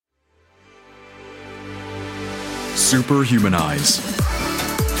Superhumanize.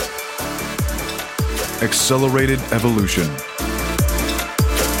 Accelerated evolution.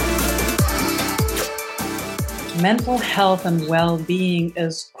 Mental health and well-being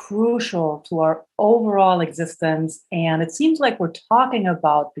is crucial to our overall existence, and it seems like we're talking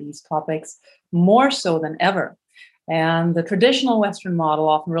about these topics more so than ever. And the traditional Western model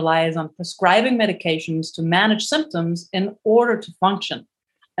often relies on prescribing medications to manage symptoms in order to function.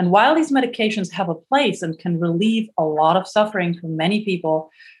 And while these medications have a place and can relieve a lot of suffering for many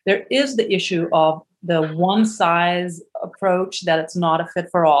people, there is the issue of the one-size approach, that it's not a fit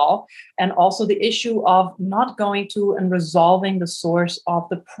for all, and also the issue of not going to and resolving the source of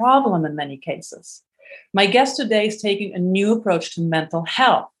the problem in many cases. My guest today is taking a new approach to mental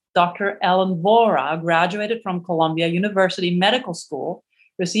health. Dr. Ellen Vora graduated from Columbia University Medical School,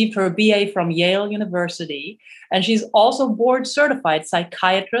 received her BA from Yale University, and she's also board-certified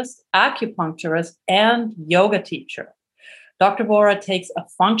psychiatrist, acupuncturist, and yoga teacher. Dr. Vora takes a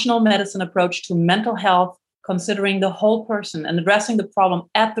functional medicine approach to mental health, considering the whole person and addressing the problem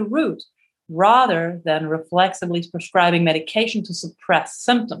at the root, rather than reflexively prescribing medication to suppress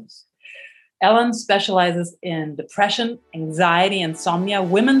symptoms. Ellen specializes in depression, anxiety, insomnia,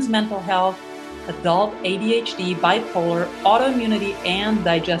 women's mental health, adult ADHD, bipolar, autoimmunity, and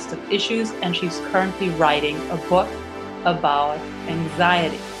digestive issues, and she's currently writing a book about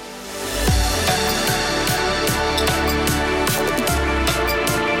anxiety.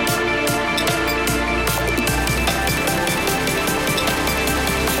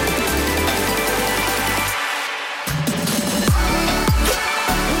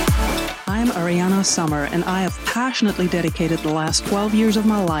 I'm Ariana Summer, and I have passionately dedicated the last 12 years of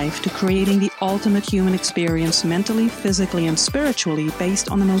my life to creating the ultimate human experience mentally, physically, and spiritually based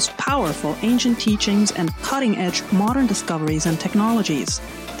on the most powerful ancient teachings and cutting-edge modern discoveries and technologies.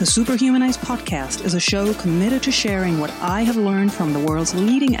 The Superhumanize podcast is a show committed to sharing what I have learned from the world's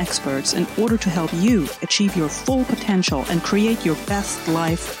leading experts in order to help you achieve your full potential and create your best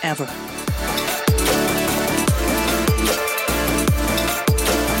life ever.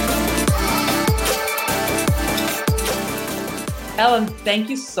 Ellen, thank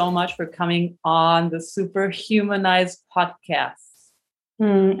you so much for coming on the Superhumanize podcast.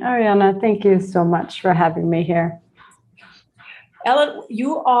 Ariana, thank you so much for having me here. Ellen,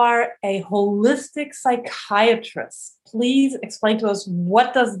 you are a holistic psychiatrist. Please explain to us,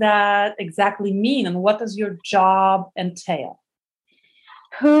 what does that exactly mean and what does your job entail?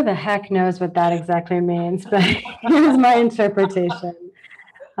 Who the heck knows what that exactly means, but here's my interpretation.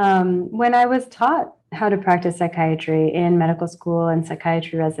 When I was taught how to practice psychiatry in medical school and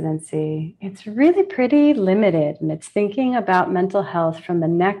psychiatry residency, it's really pretty limited, and it's thinking about mental health from the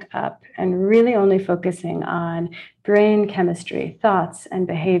neck up and really only focusing on brain chemistry, thoughts, and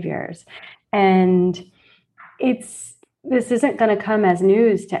behaviors. And this isn't going to come as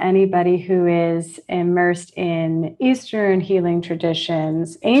news to anybody who is immersed in Eastern healing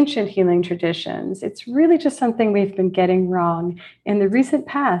traditions, ancient healing traditions. It's really just something we've been getting wrong in the recent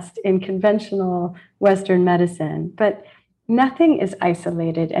past in conventional Western medicine. But nothing is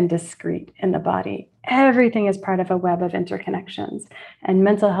isolated and discrete in the body. Everything is part of a web of interconnections, and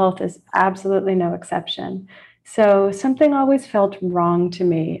mental health is absolutely no exception. So something always felt wrong to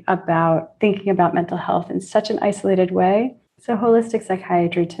me about thinking about mental health in such an isolated way. So holistic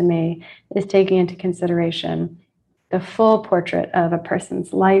psychiatry to me is taking into consideration the full portrait of a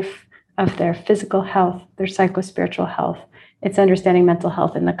person's life, of their physical health, their psychospiritual health. It's understanding mental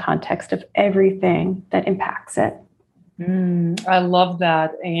health in the context of everything that impacts it. I love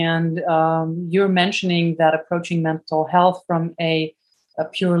that. And you're mentioning that approaching mental health from a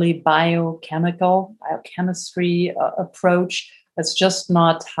purely biochemistry approach that's just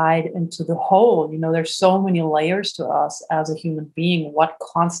not tied into the whole. You know, there's so many layers to us as a human being, what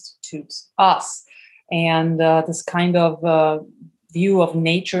constitutes us. And this kind of view of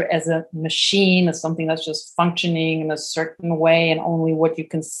nature as a machine, as something that's just functioning in a certain way, and only what you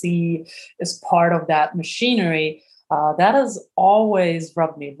can see is part of that machinery. That has always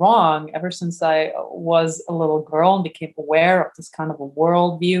rubbed me wrong ever since I was a little girl and became aware of this kind of a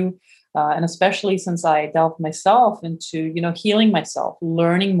worldview. And especially since I delved myself into, healing myself,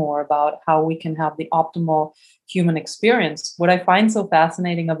 learning more about how we can have the optimal human experience. What I find so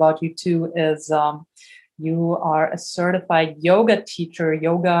fascinating about you too is you are a certified yoga teacher,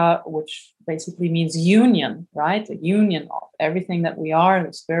 yoga, which basically means union, right? A union of everything that we are,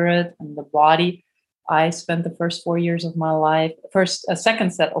 the spirit and the body. I spent the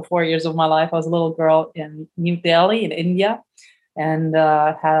second set of 4 years of my life. I was a little girl in New Delhi in India, and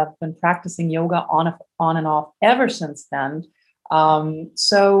have been practicing yoga on and off ever since then.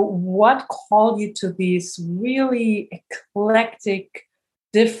 So what called you to these really eclectic,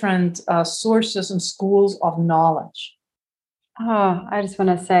 different sources and schools of knowledge? Oh, I just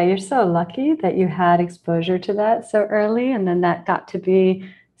want to say you're so lucky that you had exposure to that so early, and then that got to be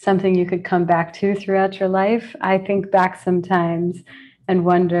something you could come back to throughout your life. I think back sometimes and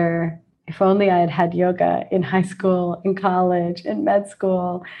wonder if only I had had yoga in high school, in college, in med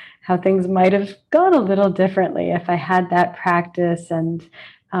school, how things might have gone a little differently if I had that practice and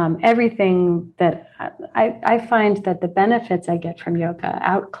everything that I find that the benefits I get from yoga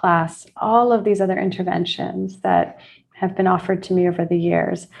outclass all of these other interventions that have been offered to me over the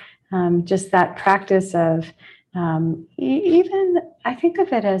years. Just that practice of even, I think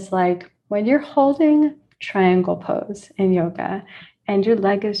of it as like when you're holding triangle pose in yoga and your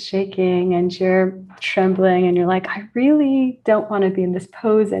leg is shaking and you're trembling and you're like, I really don't want to be in this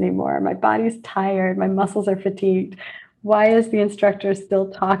pose anymore. My body's tired. My muscles are fatigued. Why is the instructor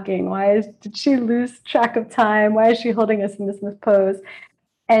still talking? Did she lose track of time? Why is she holding us in this pose?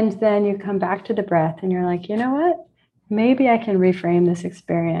 And then you come back to the breath and you're like, you know what? Maybe I can reframe this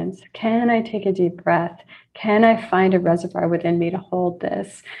experience. Can I take a deep breath? Can I find a reservoir within me to hold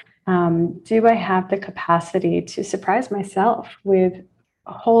this? Do I have the capacity to surprise myself with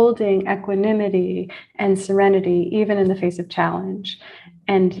holding equanimity and serenity, even in the face of challenge?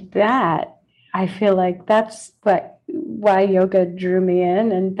 And that, I feel like that's why yoga drew me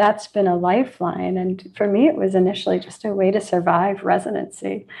in. And that's been a lifeline. And for me, it was initially just a way to survive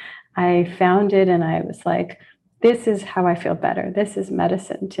residency. I found it and I was like, this is how I feel better. This is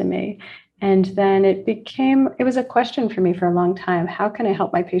medicine to me. And then it was a question for me for a long time. How can I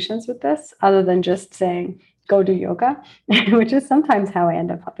help my patients with this other than just saying, go do yoga, which is sometimes how I end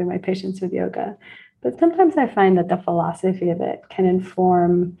up helping my patients with yoga. But sometimes I find that the philosophy of it can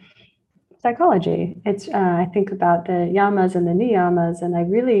inform psychology. I think about the yamas and the niyamas, and I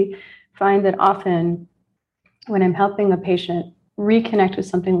really find that often when I'm helping a patient reconnect with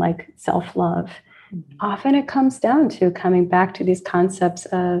something like self-love, often it comes down to coming back to these concepts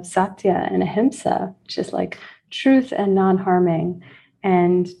of satya and ahimsa, which is like truth and non-harming.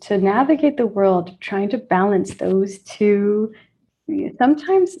 And to navigate the world, trying to balance those two,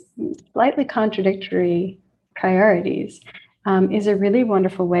 sometimes slightly contradictory priorities, is a really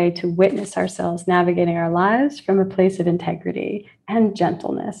wonderful way to witness ourselves navigating our lives from a place of integrity and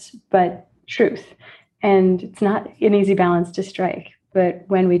gentleness, but truth. And it's not an easy balance to strike. But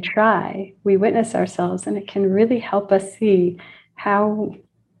when we try, we witness ourselves, and it can really help us see how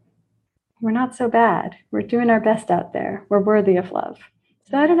we're not so bad. We're doing our best out there. We're worthy of love.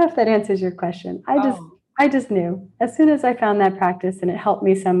 So I don't know if that answers your question. I just knew as soon as I found that practice and it helped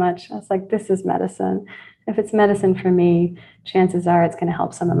me so much, I was like, this is medicine. If it's medicine for me, chances are it's going to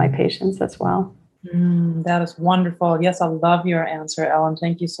help some of my patients as well. That is wonderful. Yes, I love your answer, Ellen.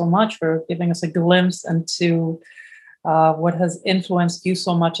 Thank you so much for giving us a glimpse into what has influenced you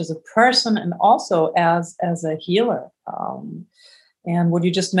so much as a person and also as a healer. And what you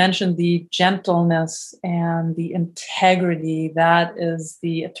just mentioned, the gentleness and the integrity, that is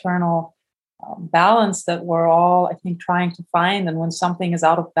the eternal balance that we're all, I think, trying to find. And when something is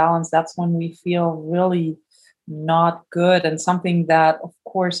out of balance, that's when we feel really not good. And something that, of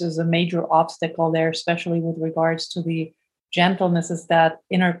course, is a major obstacle there, especially with regards to the gentleness, is that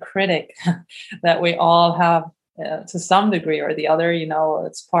inner critic that we all have. To some degree or the other,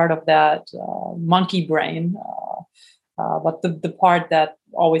 it's part of that monkey brain. But the part that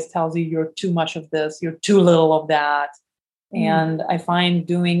always tells you you're too much of this, you're too little of that. And I find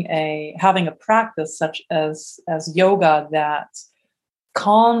having a practice such as yoga that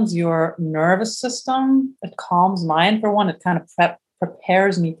calms your nervous system, it calms mine for one, it kind of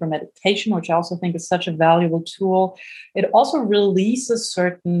prepares me for meditation, which I also think is such a valuable tool. It also releases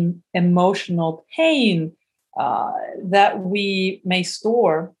certain emotional pain that we may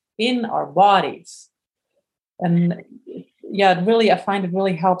store in our bodies. And I find it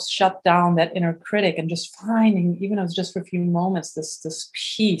really helps shut down that inner critic and just finding, even if it's just for a few moments, this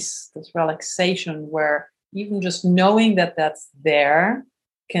peace, this relaxation, where even just knowing that that's there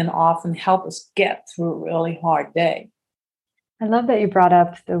can often help us get through a really hard day. I love that you brought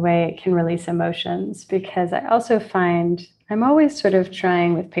up the way it can release emotions, because I also find I'm always sort of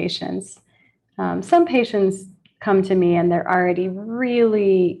trying with patients. Some patients come to me and they're already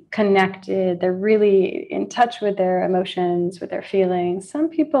really connected. They're really in touch with their emotions, with their feelings. Some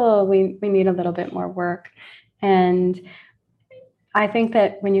people, we need a little bit more work. And I think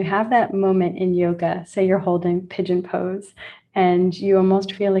that when you have that moment in yoga, say you're holding pigeon pose, and you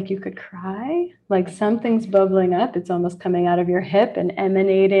almost feel like you could cry, like something's bubbling up. It's almost coming out of your hip and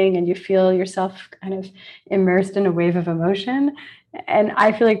emanating, and you feel yourself kind of immersed in a wave of emotion. And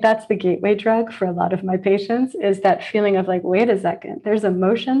I feel like that's the gateway drug for a lot of my patients, is that feeling of like, wait a second, there's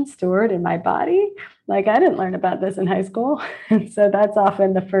emotion stored in my body. Like, I didn't learn about this in high school. And so that's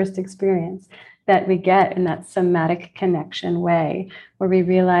often the first experience that we get in that somatic connection way, where we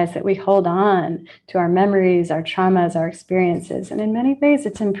realize that we hold on to our memories, our traumas, our experiences. And in many ways,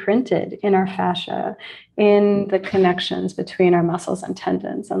 it's imprinted in our fascia, in the connections between our muscles and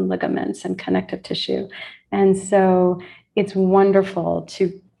tendons and ligaments and connective tissue. And so it's wonderful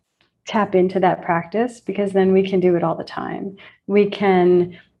to tap into that practice, because then we can do it all the time. We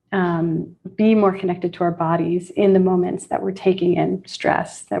can be more connected to our bodies in the moments that we're taking in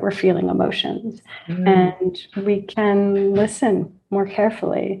stress, that we're feeling emotions. And we can listen more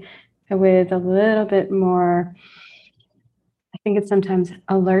carefully with a little bit more. I think it sometimes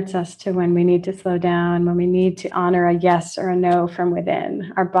alerts us to when we need to slow down, when we need to honor a yes or a no from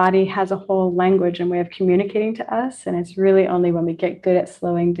within. Our body has a whole language and way of communicating to us. And it's really only when we get good at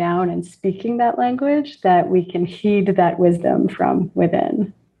slowing down and speaking that language that we can heed that wisdom from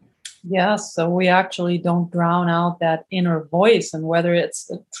within. Yes, so we actually don't drown out that inner voice, and whether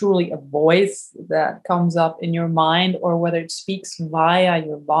it's truly a voice that comes up in your mind or whether it speaks via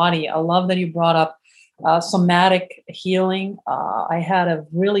your body. I love that you brought up somatic healing. I had a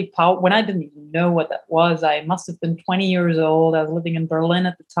really when I didn't even know what that was. I must have been 20 years old. I was living in Berlin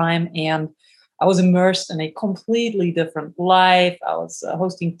at the time, and I was immersed in a completely different life. I was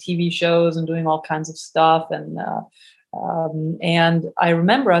hosting TV shows and doing all kinds of stuff, and I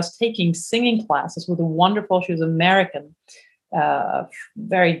remember us taking singing classes with a wonderful, she was American,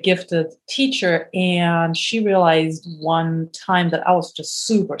 very gifted teacher. And she realized one time that I was just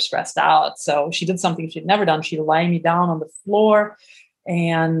super stressed out. So she did something she'd never done. She'd lay me down on the floor,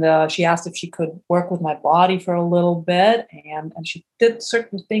 and she asked if she could work with my body for a little bit. And she did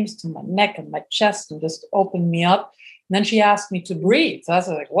certain things to my neck and my chest and just opened me up. And then she asked me to breathe. So I was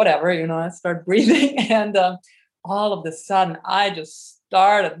like, whatever, I start breathing. And all of a sudden, I just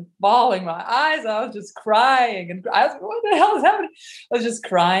started bawling my eyes. I was just crying. And I was like, what the hell is happening? I was just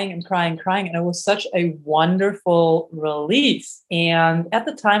crying and crying, crying. And it was such a wonderful release. And at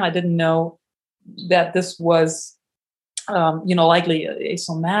the time, I didn't know that this was, likely a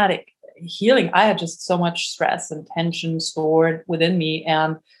somatic healing. I had just so much stress and tension stored within me.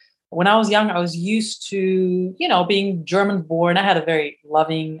 And when I was young, I was used to, being German born. I had a very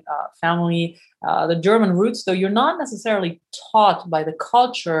loving family. The German roots, though, you're not necessarily taught by the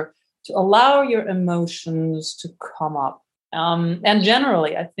culture to allow your emotions to come up. And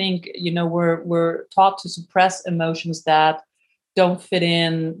generally, I think, we're taught to suppress emotions that don't fit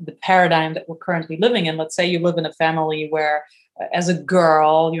in the paradigm that we're currently living in. Let's say you live in a family where as a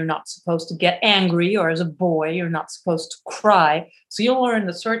girl, you're not supposed to get angry, or as a boy, you're not supposed to cry. So you'll learn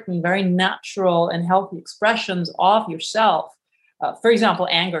the certain very natural and healthy expressions of yourself. For example,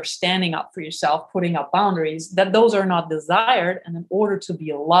 anger, standing up for yourself, putting up boundaries, that those are not desired. And in order to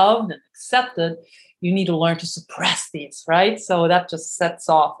be loved and accepted, you need to learn to suppress these, right? So that just sets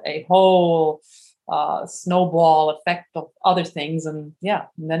off a whole snowball effect of other things. And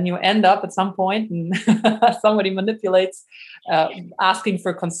then you end up at some point and somebody manipulates, asking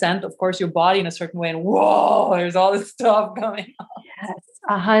for consent, of course, your body in a certain way. And whoa, there's all this stuff coming up. Yes,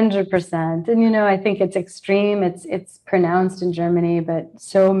 100%. And, I think it's extreme. It's pronounced in Germany, but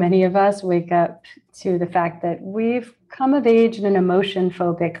so many of us wake up to the fact that we've come of age in an emotion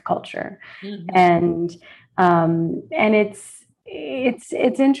phobic culture. Mm-hmm. And it's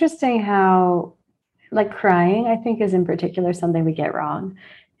interesting how, like, crying, I think, is in particular something we get wrong.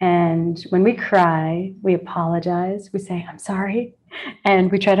 And when we cry, we apologize. We say, I'm sorry.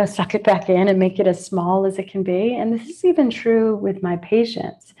 And we try to suck it back in and make it as small as it can be. And this is even true with my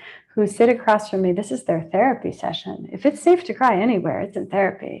patients who sit across from me. This is their therapy session. If it's safe to cry anywhere, it's in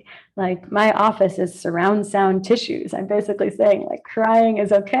therapy. Like, my office is surround sound tissues. I'm basically saying, like, crying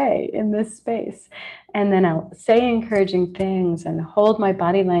is okay in this space. And then I'll say encouraging things and hold my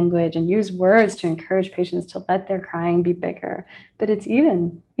body language and use words to encourage patients to let their crying be bigger. But it's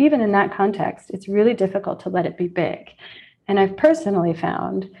even in that context, it's really difficult to let it be big. And I've personally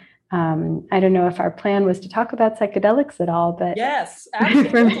found, I don't know if our plan was to talk about psychedelics at all, but yes,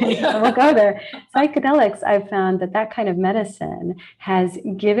 for me, we'll go there. Psychedelics, I've found that kind of medicine has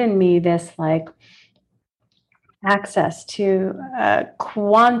given me this, like, access to a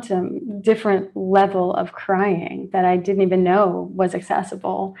quantum different level of crying that I didn't even know was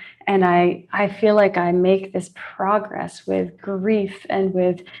accessible. And I feel like I make this progress with grief and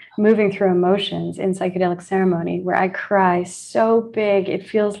with moving through emotions in psychedelic ceremony, where I cry so big. It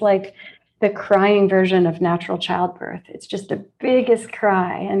feels like the crying version of natural childbirth. It's just the biggest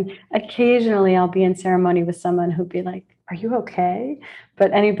cry. And occasionally I'll be in ceremony with someone who'd be like, "Are you okay?"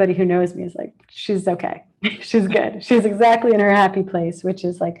 But anybody who knows me is like, "She's okay. She's good. She's exactly in her happy place," which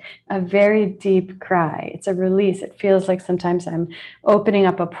is like a very deep cry. It's a release. It feels like sometimes I'm opening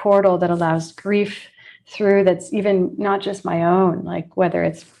up a portal that allows grief through, that's even not just my own, like whether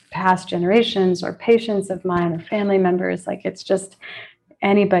it's past generations or patients of mine or family members. Like, it's just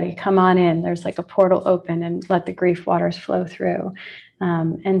anybody, come on in. There's like a portal open, and let the grief waters flow through.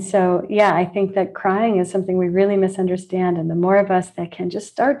 And so, yeah, I think that crying is something we really misunderstand. And the more of us that can just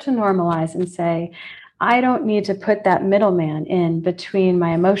start to normalize and say, I don't need to put that middleman in between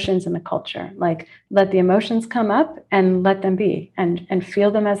my emotions and the culture. Like, let the emotions come up and let them be, and feel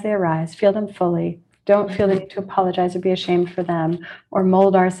them as they arise, feel them fully. Don't feel the need to apologize or be ashamed for them, or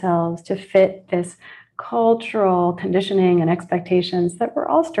mold ourselves to fit this cultural conditioning and expectations that we're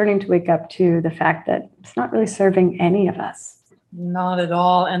all starting to wake up to, the fact that it's not really serving any of us. Not at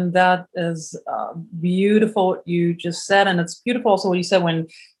all. And that is beautiful what you just said. And it's beautiful also what you said, when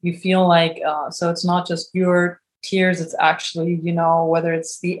you feel like, so it's not just your tears, it's actually, whether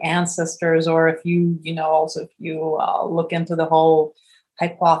it's the ancestors, or if you, also if you look into the whole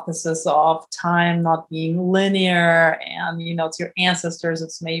hypothesis of time not being linear, and, it's your ancestors,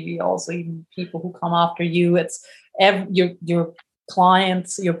 it's maybe also even people who come after you, it's your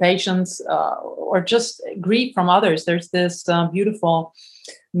clients, your patients, or just grief from others. There's this beautiful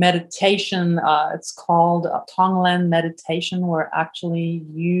meditation. It's called a Tonglen meditation, where actually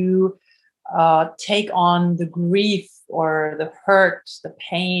you take on the grief or the hurt, the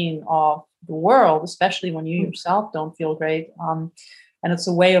pain of the world, especially when you yourself don't feel great. And it's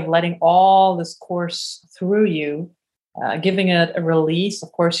a way of letting all this course through you, giving it a release.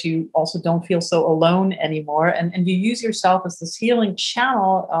 Of course, you also don't feel so alone anymore. And you use yourself as this healing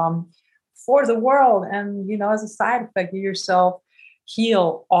channel for the world. And, as a side effect, you yourself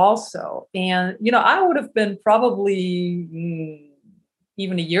heal also. And, I would have been probably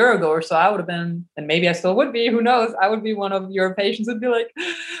even a year ago or so, I would have been, and maybe I still would be, who knows, I would be one of your patients and be like,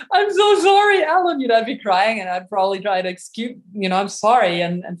 "I'm so sorry, Alan." I'd be crying, and I'd probably try to excuse, "I'm sorry,"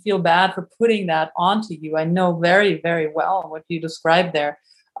 and feel bad for putting that onto you. I know very, very well what you described there.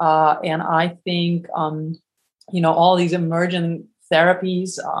 And I think, all these emergent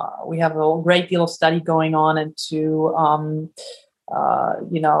therapies, we have a great deal of study going on into,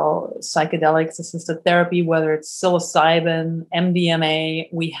 psychedelics assisted therapy, whether it's psilocybin, MDMA,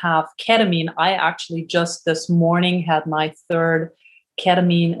 we have ketamine. I actually just this morning had my third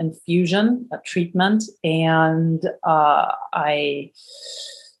ketamine infusion, a treatment. And I've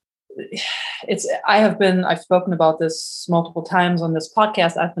spoken about this multiple times on this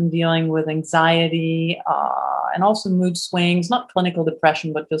podcast. I've been dealing with anxiety and also mood swings, not clinical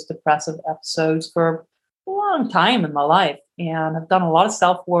depression, but just depressive episodes for a long time in my life. And I've done a lot of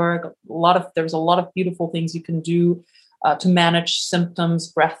self-work, there's a lot of beautiful things you can do to manage symptoms,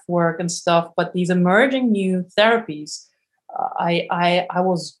 breath work and stuff. But these emerging new therapies, I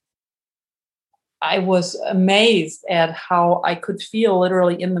was amazed at how I could feel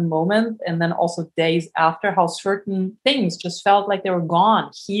literally in the moment, and then also days after, how certain things just felt like they were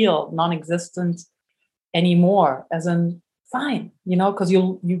gone, healed, non-existent anymore, as in fine, because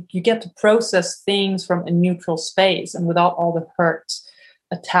you get to process things from a neutral space and without all the hurt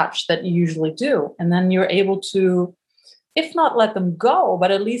attached that you usually do. And then you're able to, if not let them go,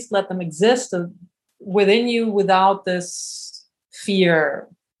 but at least let them exist within you without this fear,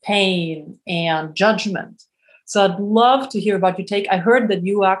 pain, and judgment. So I'd love to hear about your take. I heard that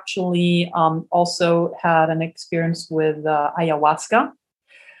you actually also had an experience with ayahuasca.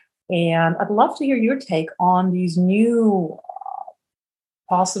 And I'd love to hear your take on these new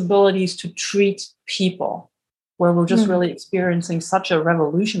possibilities to treat people, where we're just really experiencing such a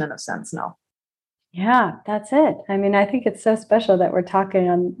revolution in a sense now. Yeah, that's it. I mean, I think it's so special that we're talking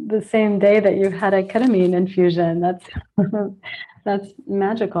on the same day that you've had a ketamine infusion. That's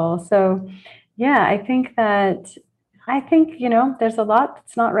magical. So, yeah, I think, there's a lot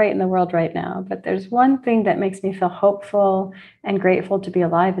that's not right in the world right now, but there's one thing that makes me feel hopeful and grateful to be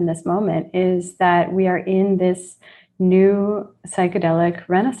alive in this moment, is that we are in this new psychedelic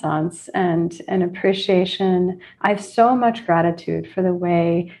renaissance and an appreciation. I have so much gratitude for the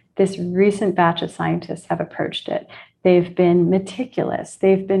way this recent batch of scientists have approached it. They've been meticulous.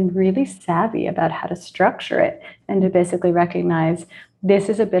 They've been really savvy about how to structure it and to basically recognize this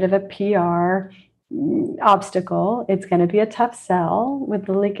is a bit of a PR obstacle. It's going to be a tough sell with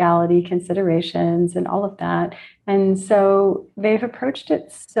the legality considerations and all of that. And so they've approached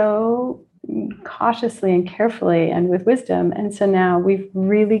it so cautiously and carefully and with wisdom. And so now we've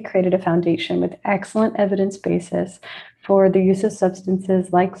really created a foundation with excellent evidence basis for the use of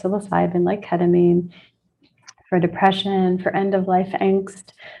substances like psilocybin, like ketamine, for depression, for end-of-life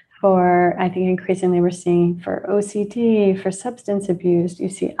angst, for, I think increasingly we're seeing for OCD, for substance abuse. You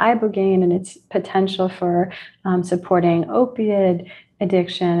see ibogaine and its potential for supporting opiate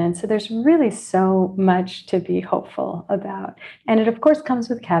addiction. And so there's really so much to be hopeful about. And it, of course, comes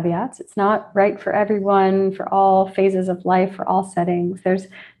with caveats. It's not right for everyone, for all phases of life, for all settings. There's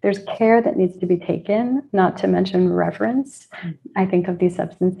care that needs to be taken, not to mention reverence. I think of these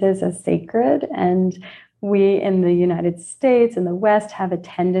substances as sacred, and we in the United States and the West have a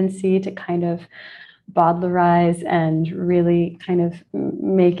tendency to kind of bawdlerize and really kind of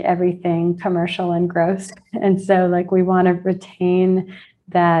make everything commercial and gross. And so like we want to retain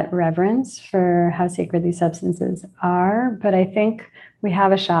that reverence for how sacred these substances are. But I think we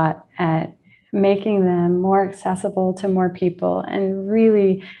have a shot at making them more accessible to more people and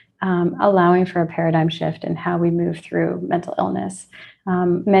really allowing for a paradigm shift in how we move through mental illness.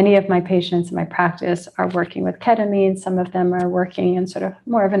 Many of my patients in my practice are working with ketamine. Some of them are working in sort of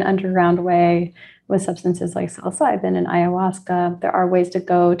more of an underground way with substances like psilocybin and ayahuasca. There are ways to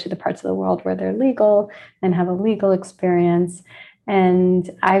go to the parts of the world where they're legal and have a legal experience. And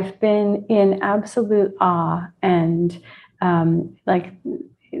I've been in absolute awe and like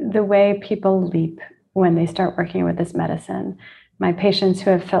the way people leap when they start working with this medicine. My patients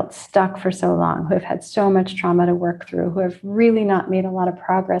who have felt stuck for so long, who have had so much trauma to work through, who have really not made a lot of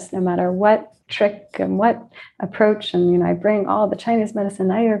progress, no matter what trick and what approach. And, I bring all the Chinese medicine,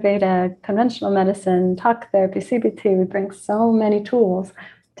 Ayurveda, conventional medicine, talk therapy, CBT. We bring so many tools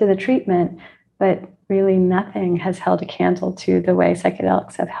to the treatment, but really nothing has held a candle to the way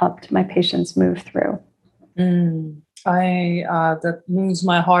psychedelics have helped my patients move through. That moves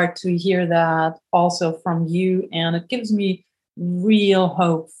my heart to hear that also from you. And it gives me real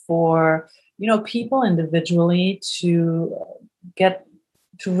hope for, people individually to get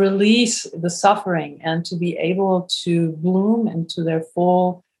to release the suffering and to be able to bloom into their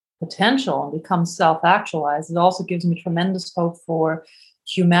full potential and become self-actualized. It also gives me tremendous hope for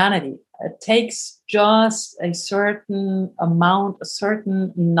humanity. It takes just a certain amount, a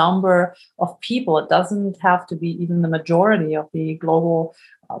certain number of people. It doesn't have to be even the majority of the global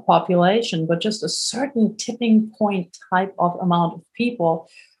population, but just a certain tipping point type of amount of people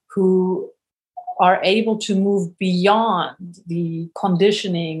who are able to move beyond the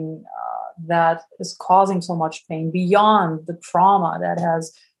conditioning that is causing so much pain, beyond the trauma that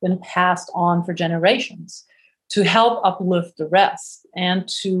has been passed on for generations, to help uplift the rest and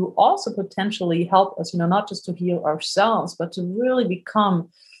to also potentially help us, not just to heal ourselves, but to really become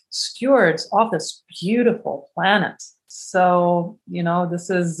stewards of this beautiful planet. So, this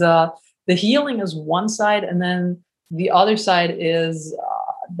is the healing is one side, and then the other side is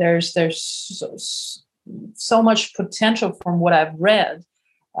there's so much potential from what I've read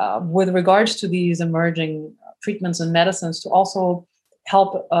with regards to these emerging treatments and medicines to also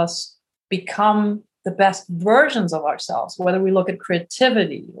help us become the best versions of ourselves, whether we look at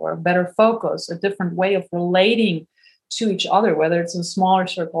creativity or better focus, a different way of relating to each other, whether it's in smaller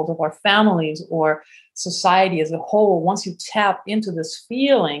circles of our families or society as a whole. Once you tap into this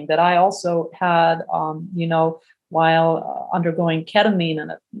feeling that I also had, while undergoing ketamine,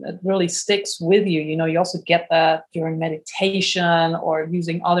 and it really sticks with you. You also get that during meditation or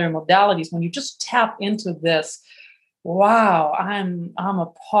using other modalities. When you just tap into this, wow, I'm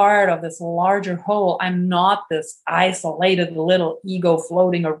a part of this larger whole. I'm not this isolated little ego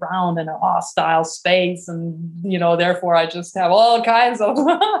floating around in a hostile space. And, therefore I just have all kinds of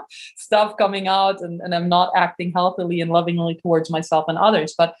stuff coming out and I'm not acting healthily and lovingly towards myself and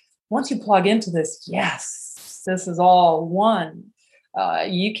others. But once you plug into this, yes, this is all one.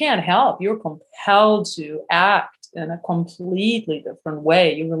 You can't help. You're compelled to act in a completely different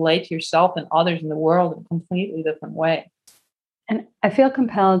way. You relate to yourself and others in the world in a completely different way. And I feel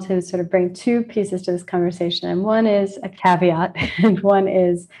compelled to sort of bring two pieces to this conversation. And one is a caveat, and one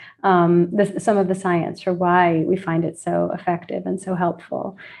is some of the science for why we find it so effective and so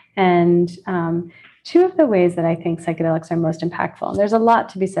helpful. And two of the ways that I think psychedelics are most impactful, and there's a lot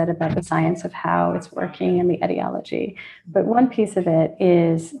to be said about the science of how it's working and the etiology, but one piece of it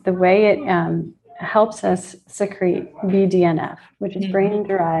is the way it helps us secrete BDNF, which is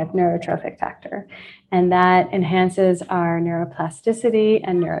brain-derived neurotrophic factor. And that enhances our neuroplasticity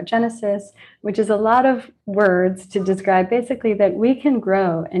and neurogenesis, which is a lot of words to describe basically that we can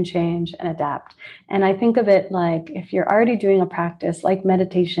grow and change and adapt. And I think of it like if you're already doing a practice like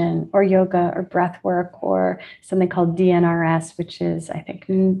meditation or yoga or breath work or something called DNRS, which is, I think,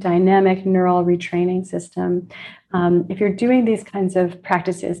 dynamic neural retraining system. If you're doing these kinds of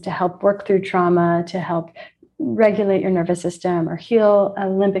practices to help work through trauma, to help regulate your nervous system or heal a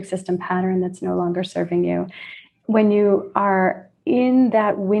limbic system pattern that's no longer serving you, when you are in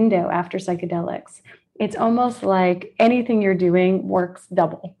that window after psychedelics, it's almost like anything you're doing works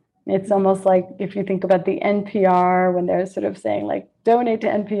double. It's almost like if you think about the NPR, when they're sort of saying like, donate to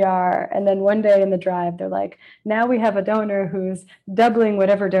NPR. And then one day in the drive, they're like, now we have a donor who's doubling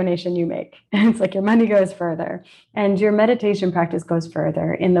whatever donation you make. And it's like your money goes further and your meditation practice goes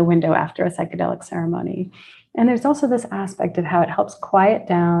further in the window after a psychedelic ceremony. And there's also this aspect of how it helps quiet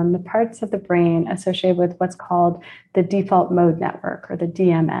down the parts of the brain associated with what's called the default mode network, or the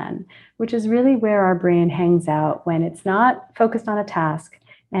DMN, which is really where our brain hangs out when it's not focused on a task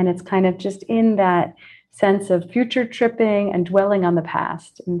and it's kind of just in that sense of future tripping and dwelling on the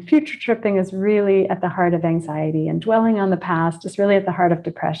past. And future tripping is really at the heart of anxiety, and dwelling on the past is really at the heart of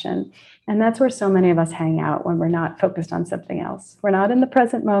depression. And that's where so many of us hang out when we're not focused on something else. We're not in the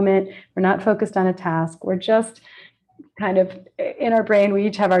present moment. We're not focused on a task. We're just kind of in our brain. We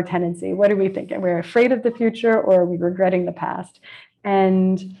each have our tendency. What are we thinking? We're afraid of the future, or are we regretting the past?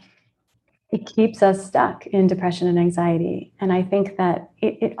 And it keeps us stuck in depression and anxiety. And I think that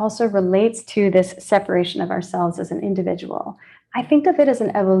it also relates to this separation of ourselves as an individual. I think of it as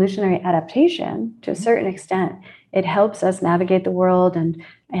an evolutionary adaptation to a certain extent. It helps us navigate the world and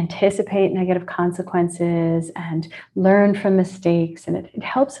anticipate negative consequences and learn from mistakes. And it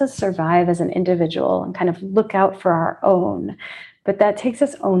helps us survive as an individual and kind of look out for our own. But that takes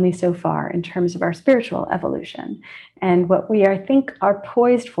us only so far in terms of our spiritual evolution. And what we, I think, are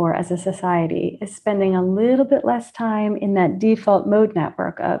poised for as a society is spending a little bit less time in that default mode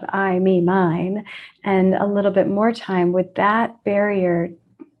network of I, me, mine, and a little bit more time with that barrier,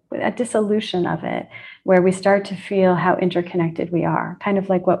 with a dissolution of it, where we start to feel how interconnected we are. Kind of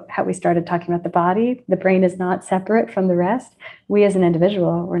like how we started talking about the body. The brain is not separate from the rest. We as an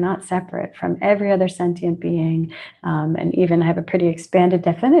individual, we're not separate from every other sentient being. And even I have a pretty expanded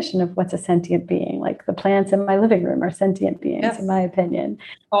definition of what's a sentient being. Like the plants in my living room are sentient beings, yes, in my opinion.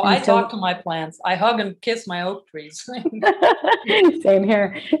 Oh, and I talk to my plants. I hug and kiss my oak trees. Same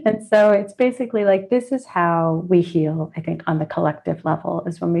here. And so it's basically like, this is how we heal, I think, on the collective level,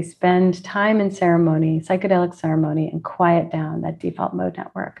 is when we spend time in ceremony, psychedelic ceremony, and quiet down that default mode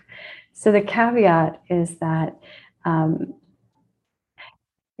network. So the caveat is that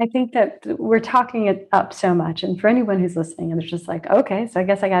I think that we're talking it up so much. And for anyone who's listening and they're just like, okay, so I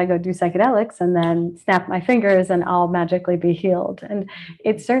guess I got to go do psychedelics and then snap my fingers and I'll magically be healed. And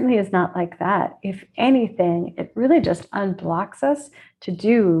it certainly is not like that. If anything, it really just unblocks us to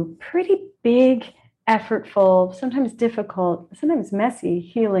do pretty big, effortful, sometimes difficult, sometimes messy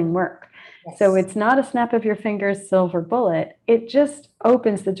healing work. Yes. So it's not a snap of your fingers silver bullet. It just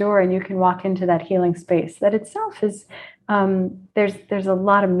opens the door and you can walk into that healing space that itself is, there's a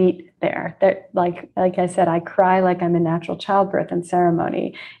lot of meat there. That, like I said, I cry like I'm in natural childbirth and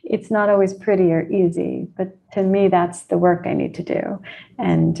ceremony. It's not always pretty or easy, but to me, that's the work I need to do.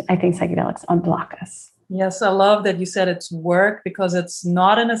 And I think psychedelics unblock us. Yes, I love that you said it's work, because it's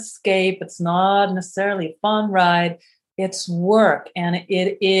not an escape. It's not necessarily a fun ride. It's work. And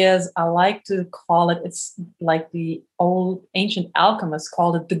it is, I like to call it, it's like the old ancient alchemists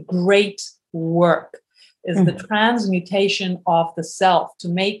called it, the great work. Is the transmutation of the self to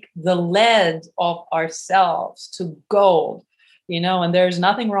make the lead of ourselves to gold, and there's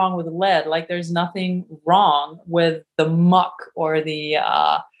nothing wrong with lead. Like there's nothing wrong with the muck or the,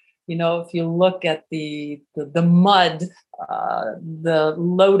 if you look at the mud, the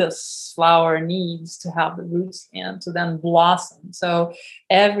lotus flower needs to have the roots in to then blossom. So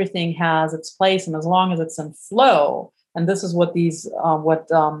everything has its place. And as long as it's in flow, and this is what these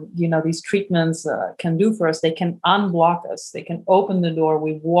treatments can do for us. They can unblock us. They can open the door.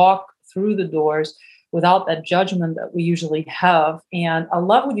 We walk through the doors without that judgment that we usually have. And I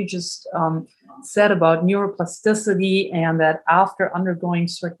love what you just said about neuroplasticity, and that after undergoing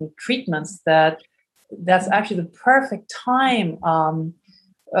certain treatments, that's actually the perfect time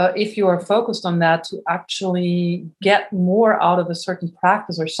if you are focused on that to actually get more out of a certain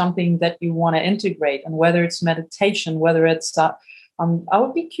practice or something that you want to integrate. And whether it's meditation, whether it's, I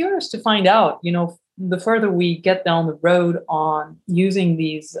would be curious to find out, the further we get down the road on using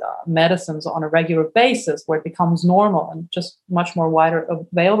these medicines on a regular basis, where it becomes normal and just much more wider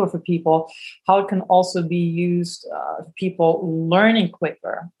available for people, how it can also be used for people learning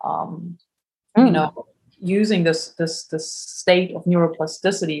quicker. Using this state of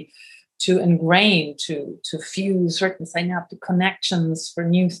neuroplasticity to ingrain, to fuse certain synaptic connections for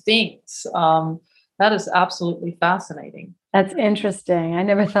new things. That is absolutely fascinating. That's interesting. I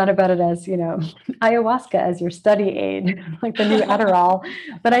never thought about it as, ayahuasca as your study aid, like the new Adderall.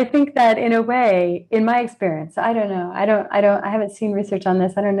 But I think that in a way, in my experience, I don't know. I haven't seen research on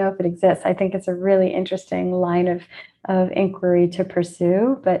this. I don't know if it exists. I think it's a really interesting line of inquiry to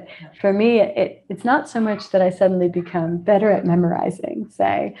pursue. But for me, it's not so much that I suddenly become better at memorizing,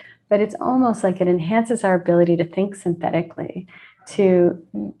 say, but it's almost like it enhances our ability to think synthetically, to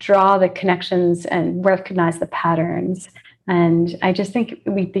draw the connections and recognize the patterns. And I just think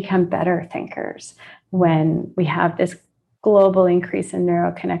we become better thinkers when we have this global increase in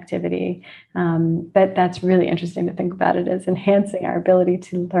neuroconnectivity. But that's really interesting to think about it as enhancing our ability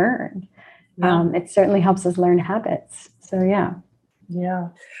to learn. Yeah. It certainly helps us learn habits. So, yeah. Yeah.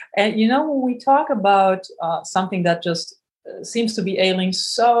 And, when we talk about something that just seems to be ailing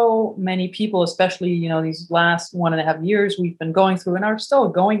so many people, especially, these last 1.5 years we've been going through and are still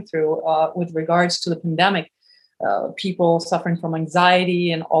going through with regards to the pandemic, people suffering from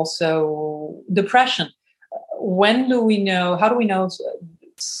anxiety and also depression. How do we know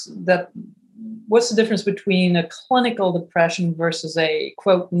that? What's the difference between a clinical depression versus a,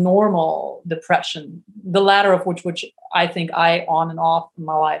 quote, normal depression? The latter of which I think I on and off in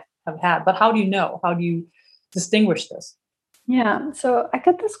my life have had. But how do you know? How do you distinguish this? Yeah, so I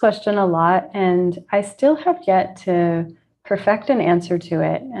get this question a lot, and I still have yet to perfect an answer to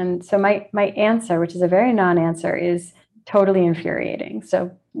it. And so my answer, which is a very non-answer, is totally infuriating.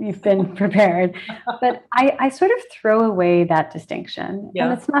 So you've been prepared. But I sort of throw away that distinction. Yeah.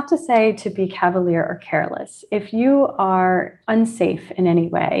 And it's not to say to be cavalier or careless. If you are unsafe in any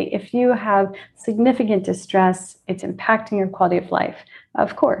way, if you have significant distress, it's impacting your quality of life,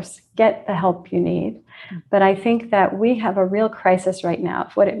 of course, get the help you need. But I think that we have a real crisis right now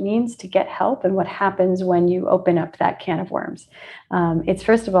of what it means to get help and what happens when you open up that can of worms. It's,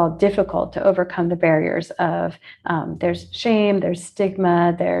 first of all, difficult to overcome the barriers of there's shame, there's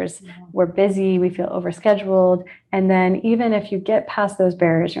stigma, we're busy, we feel overscheduled. And then even if you get past those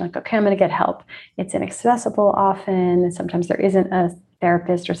barriers, you're like, okay, I'm going to get help. It's inaccessible often. Sometimes there isn't a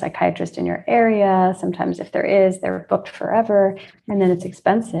therapist or psychiatrist in your area. Sometimes if there is, they're booked forever, and then it's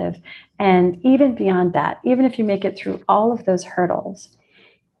expensive. And even beyond that, even if you make it through all of those hurdles,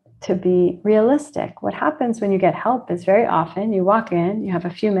 to be realistic, what happens when you get help is very often you walk in, you have a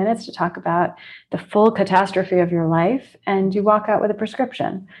few minutes to talk about the full catastrophe of your life, and you walk out with a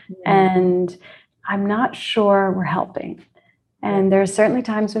prescription. And I'm not sure we're helping. And there are certainly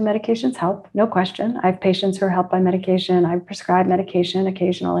times when medications help, no question. I have patients who are helped by medication. I prescribe medication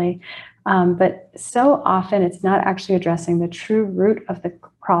occasionally. But so often it's not actually addressing the true root of the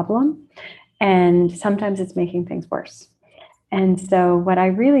problem. And sometimes it's making things worse. And so what I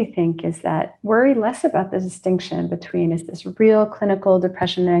really think is that worry less about the distinction between, is this real clinical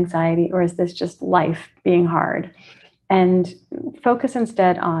depression and anxiety, or is this just life being hard? And focus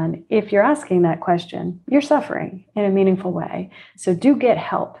instead on, if you're asking that question, you're suffering in a meaningful way. So do get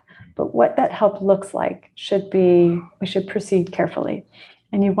help. But what that help looks like we should proceed carefully.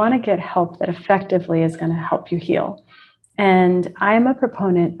 And you want to get help that effectively is going to help you heal. And I'm a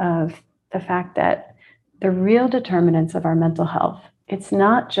proponent of the fact that the real determinants of our mental health, it's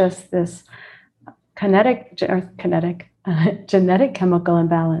not just this genetic chemical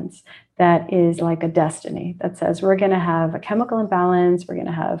imbalance that is like a destiny that says we're going to have a chemical imbalance, we're going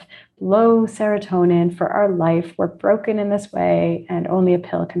to have low serotonin for our life, we're broken in this way, and only a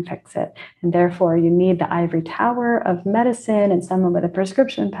pill can fix it. And therefore, you need the ivory tower of medicine and someone with a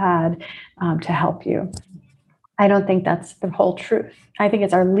prescription pad to help you. I don't think that's the whole truth. I think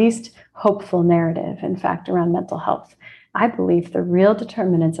it's our least hopeful narrative, in fact, around mental health. I believe the real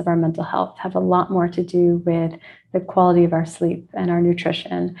determinants of our mental health have a lot more to do with the quality of our sleep and our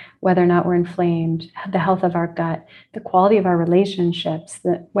nutrition, whether or not we're inflamed, the health of our gut, the quality of our relationships,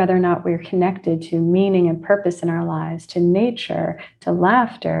 whether or not we're connected to meaning and purpose in our lives, to nature, to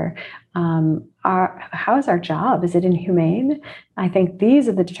laughter. How is our job? Is it inhumane? I think these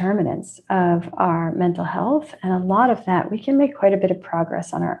are the determinants of our mental health. And a lot of that, we can make quite a bit of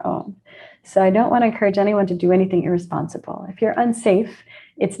progress on our own. So I don't want to encourage anyone to do anything irresponsible. If you're unsafe,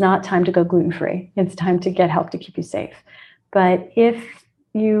 it's not time to go gluten-free. It's time to get help to keep you safe. But if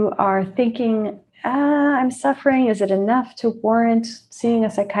you are thinking, I'm suffering, is it enough to warrant seeing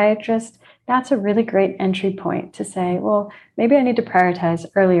a psychiatrist? that's a really great entry point to say, well, maybe I need to prioritize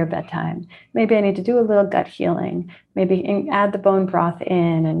earlier bedtime. Maybe I need to do a little gut healing. Maybe add the bone broth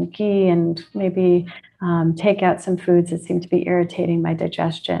in and ghee, and maybe take out some foods that seem to be irritating my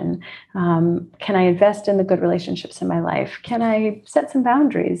digestion. Can I invest in the good relationships in my life? Can I set some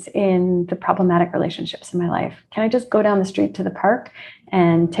boundaries in the problematic relationships in my life? Can I just go down the street to the park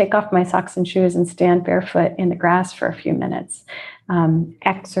and take off my socks and shoes and stand barefoot in the grass for a few minutes?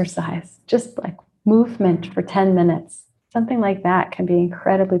 Exercise, just like movement for 10 minutes, something like that can be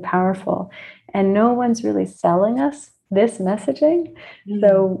incredibly powerful. And no one's really selling us this messaging.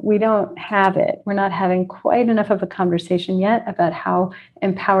 So we don't have it. We're not having quite enough of a conversation yet about how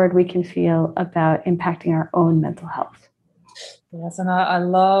empowered we can feel about impacting our own mental health. Yes, and I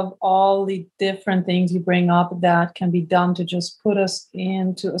love all the different things you bring up that can be done to just put us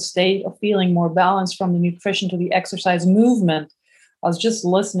into a state of feeling more balanced, from the nutrition to the exercise movement. I was just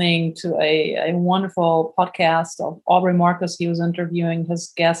listening to a wonderful podcast of Aubrey Marcus. He was interviewing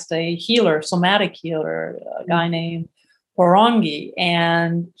his guest, a healer, somatic healer, a guy named Porongi.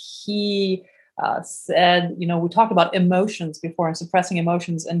 And he said, we talked about emotions before and suppressing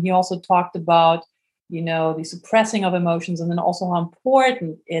emotions. And he also talked about, the suppressing of emotions, and then also how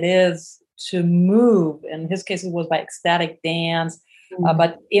important it is to move. In his case, it was by ecstatic dance,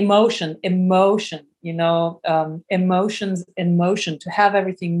 but emotions in motion, to have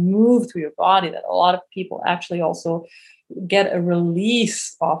everything move through your body, that a lot of people actually also get a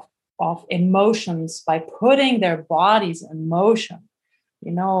release of emotions by putting their bodies in motion.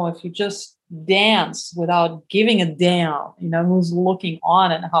 If you just dance without giving a damn, who's looking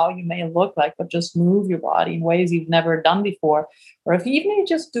on and how you may look like, but just move your body in ways you've never done before. Or if you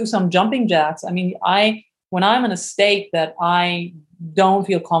just do some jumping jacks. I mean, when I'm in a state that I don't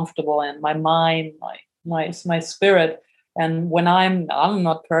feel comfortable in, my mind, my spirit, and when I'm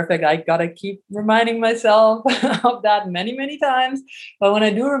not perfect, I gotta keep reminding myself of that many, many times. But when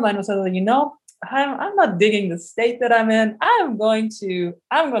I do remind myself, I'm not digging the state that I'm in. I'm going to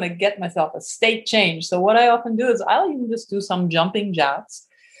get myself a state change. So what I often do is I'll even just do some jumping jacks,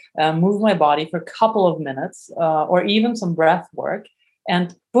 move my body for a couple of minutes, or even some breath work.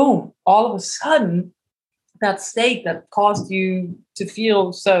 And boom, all of a sudden, that state that caused you to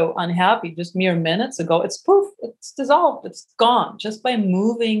feel so unhappy just mere minutes ago, it's poof, it's dissolved, it's gone, just by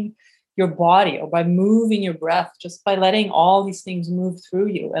moving your body or by moving your breath, just by letting all these things move through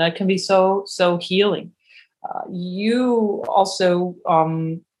you. And it can be so, so healing. You also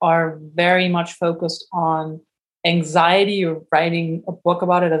are very much focused on anxiety. You're writing a book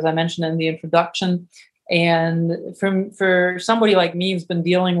about it, as I mentioned in the introduction. And for somebody like me who's been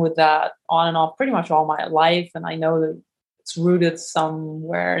dealing with that on and off pretty much all my life, and I know that it's rooted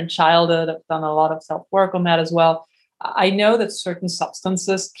somewhere in childhood, I've done a lot of self-work on that as well. I know that certain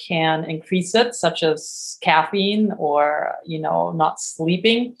substances can increase it, such as caffeine or, not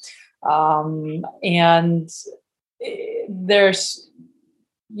sleeping. And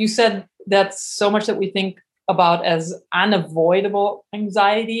you said that's so much that we think about as unavoidable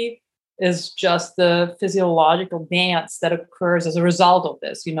anxiety is just the physiological dance that occurs as a result of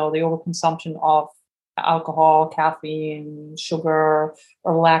this, the overconsumption of alcohol, caffeine, sugar,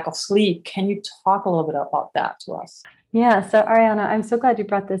 or lack of sleep. Can you talk a little bit about that to us? Yeah. So Ariana, I'm so glad you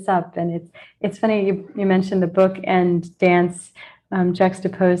brought this up. And it's funny you mentioned the book and dance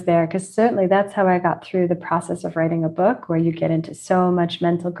juxtaposed there, because certainly that's how I got through the process of writing a book, where you get into so much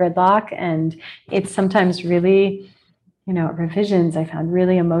mental gridlock. And it's sometimes really, revisions I found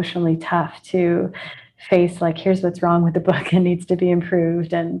really emotionally tough to face, like, here's what's wrong with the book and needs to be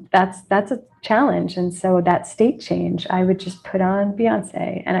improved. And that's a challenge. And so that state change, I would just put on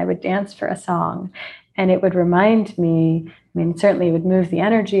Beyonce and I would dance for a song, and it would remind me, certainly it would move the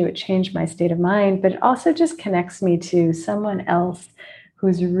energy, it would change my state of mind, but it also just connects me to someone else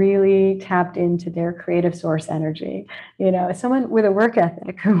who's really tapped into their creative source energy. Someone with a work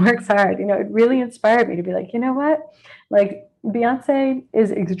ethic who works hard. It really inspired me to be like, you know what? Like, Beyonce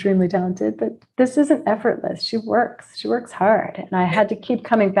is extremely talented, but this isn't effortless. She works hard. And I had to keep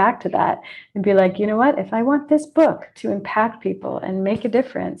coming back to that and be like, you know what? If I want this book to impact people and make a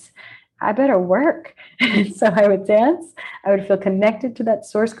difference, I better work. So I would dance. I would feel connected to that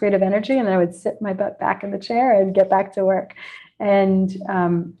source creative energy, and I would sit my butt back in the chair and get back to work. And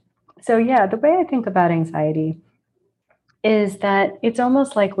the way I think about anxiety is that it's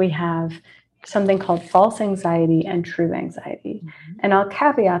almost like we have something called false anxiety and true anxiety. Mm-hmm. And I'll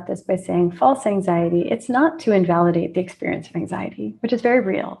caveat this by saying false anxiety, it's not to invalidate the experience of anxiety, which is very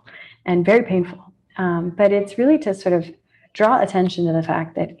real and very painful. But it's really to sort of draw attention to the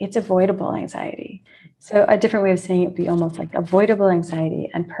fact that it's avoidable anxiety. So a different way of saying it would be almost like avoidable anxiety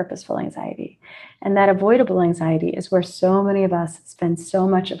and purposeful anxiety. And that avoidable anxiety is where so many of us spend so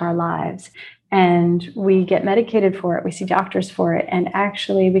much of our lives, and we get medicated for it. We see doctors for it. And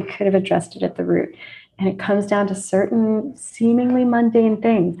actually, we could have addressed it at the root. And it comes down to certain seemingly mundane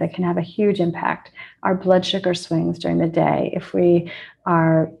things that can have a huge impact. Our blood sugar swings during the day. If we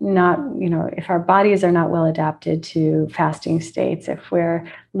are not, if our bodies are not well adapted to fasting states, if we're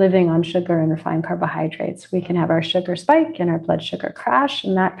living on sugar and refined carbohydrates, we can have our sugar spike and our blood sugar crash,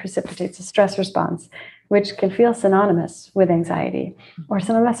 and that precipitates a stress response, which can feel synonymous with anxiety. Or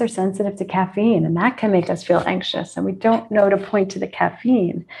some of us are sensitive to caffeine, and that can make us feel anxious. And we don't know to point to the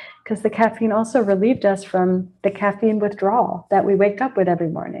caffeine, because the caffeine also relieved us from the caffeine withdrawal that we wake up with every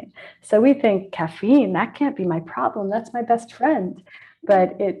morning. So we think caffeine, that can't be my problem. That's my best friend.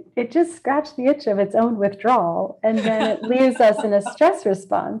 But it just scratched the itch of its own withdrawal, and then it leaves us in a stress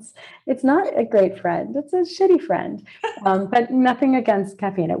response. It's not a great friend. It's a shitty friend, but nothing against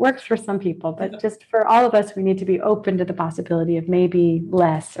caffeine. It works for some people, but just for all of us, we need to be open to the possibility of maybe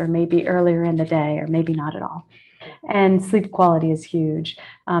less, or maybe earlier in the day, or maybe not at all. And sleep quality is huge.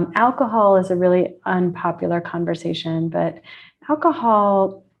 Alcohol is a really unpopular conversation, but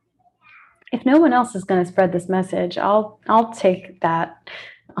alcohol, if no one else is going to spread this message, I'll take that.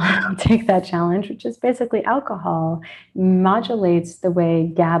 I'll take that challenge, which is basically alcohol modulates the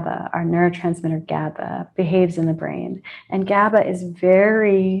way GABA, our neurotransmitter GABA, behaves in the brain. And GABA is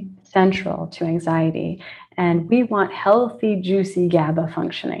very central to anxiety. And we want healthy, juicy GABA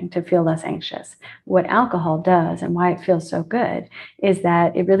functioning to feel less anxious. What alcohol does, and why it feels so good, is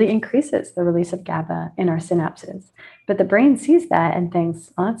that it really increases the release of GABA in our synapses. But the brain sees that and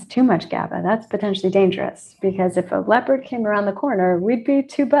thinks, well, that's too much GABA. That's potentially dangerous, because if a leopard came around the corner, we'd be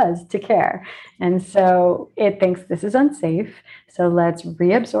too buzzed to care. And so it thinks this is unsafe. So let's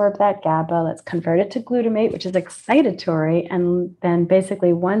reabsorb that GABA. Let's convert it to glutamate, which is excitatory. And then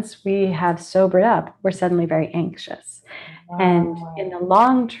basically, once we have sobered up, we're suddenly very anxious. Wow. And in the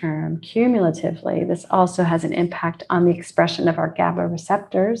long term, cumulatively, this also has an impact on the expression of our GABA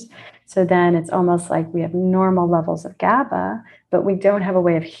receptors. So then it's almost like we have normal levels of GABA, but we don't have a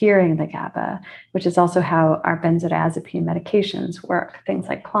way of hearing the GABA, which is also how our benzodiazepine medications work, things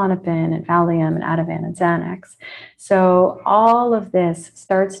like Klonopin and Valium and Ativan and Xanax. So all of this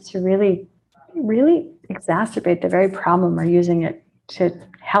starts to really, really exacerbate the very problem we're using it to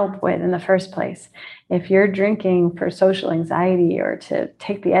help with in the first place. If you're drinking for social anxiety or to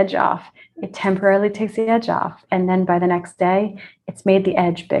take the edge off, it temporarily takes the edge off. And then by the next day, it's made the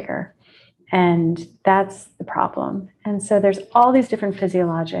edge bigger. And that's the problem. And so there's all these different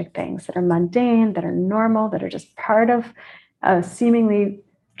physiologic things that are mundane, that are normal, that are just part of a seemingly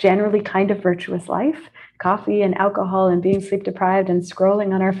generally kind of virtuous life. Coffee and alcohol and being sleep deprived and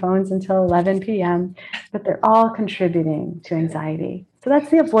scrolling on our phones until 11 p.m. But they're all contributing to anxiety. So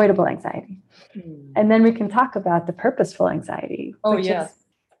that's the avoidable anxiety. And then we can talk about the purposeful anxiety. Oh, yes.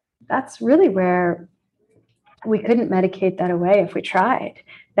 That's really where we couldn't medicate that away if we tried.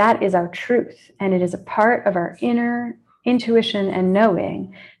 That is our truth. And it is a part of our inner intuition and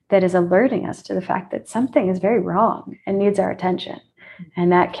knowing that is alerting us to the fact that something is very wrong and needs our attention.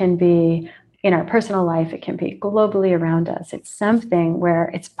 And that can be in our personal life. It can be globally around us. It's something where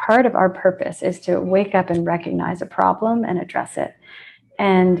it's part of our purpose is to wake up and recognize a problem and address it.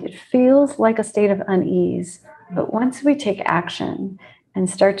 And it feels like a state of unease. But once we take action and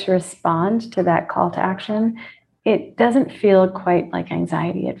start to respond to that call to action, it doesn't feel quite like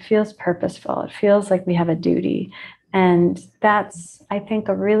anxiety. It feels purposeful. It feels like we have a duty. And that's, I think,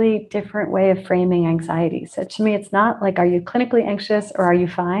 a really different way of framing anxiety. So to me, it's not like, are you clinically anxious or are you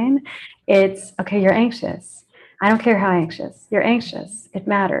fine? It's, okay, you're anxious. I don't care how anxious. You're anxious. It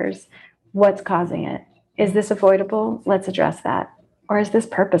matters. What's causing it? Is this avoidable? Let's address that. Or is this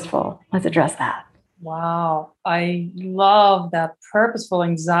purposeful? Let's address that. Wow. I love that purposeful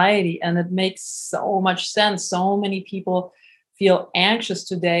anxiety, and it makes so much sense. So many people feel anxious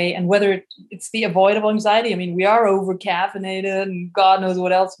today, and whether it's the avoidable anxiety, I mean, we are over caffeinated and God knows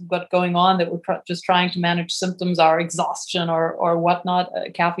what else we've got going on that we're just trying to manage symptoms, our exhaustion or whatnot,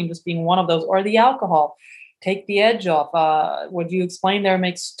 caffeine just being one of those, or the alcohol. Take the edge off. What you explained there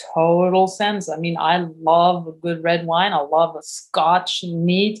makes total sense. I mean, I love a good red wine. I love a Scotch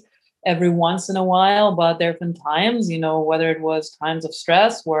neat every once in a while, but there have been times, whether it was times of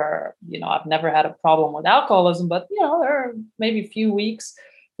stress where, I've never had a problem with alcoholism, but, there are maybe a few weeks,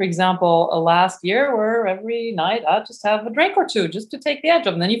 for example, last year where every night I'd just have a drink or two just to take the edge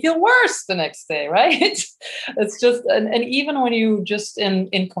off. And then you feel worse the next day, right? It's just, and even when you just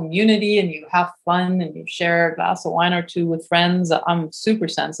in community and you have fun and you share a glass of wine or two with friends, I'm super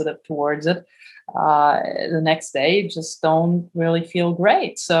sensitive towards it. the next day just don't really feel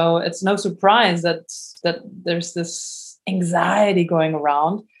great. So it's no surprise that there's this anxiety going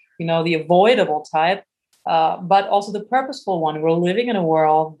around, the avoidable type, but also the purposeful one. We're living in a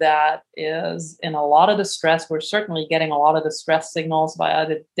world that is in a lot of distress. We're certainly getting a lot of distress signals via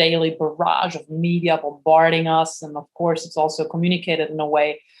the daily barrage of media bombarding us. And of course, it's also communicated in a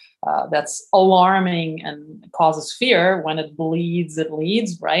way that's alarming and causes fear. When it bleeds, it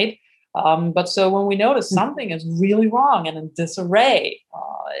leads, right? But so when we notice something is really wrong and in disarray,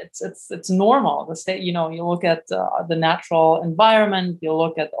 it's normal. The state, you look at the natural environment, you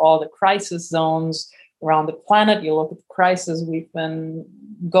look at all the crisis zones around the planet, you look at the crisis we've been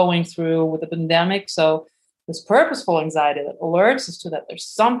going through with the pandemic. So this purposeful anxiety that alerts us to that there's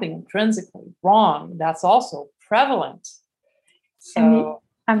something intrinsically wrong, that's also prevalent. So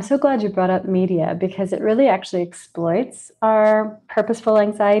I'm so glad you brought up media, because it really actually exploits our purposeful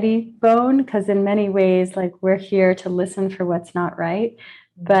anxiety bone, because in many ways, like, we're here to listen for what's not right.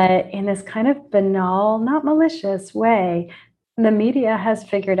 But in this kind of banal, not malicious way, the media has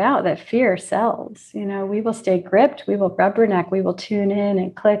figured out that fear sells. We will stay gripped, we will rubberneck, we will tune in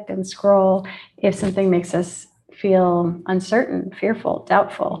and click and scroll if something makes us feel uncertain, fearful,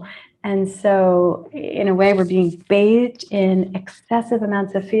 doubtful. And so in a way, we're being bathed in excessive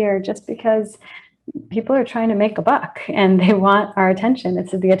amounts of fear just because people are trying to make a buck and they want our attention.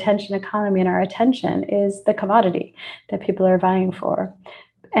 It's the attention economy, and our attention is the commodity that people are vying for.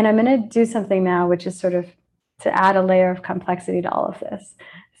 And I'm going to do something now, which is sort of to add a layer of complexity to all of this.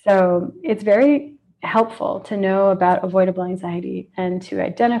 So it's very helpful to know about avoidable anxiety and to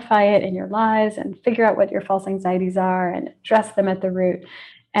identify it in your lives and figure out what your false anxieties are and address them at the root.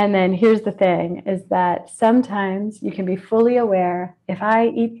 And then here's the thing, is that sometimes you can be fully aware, if I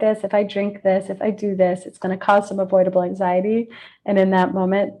eat this, if I drink this, if I do this, it's going to cause some avoidable anxiety. And in that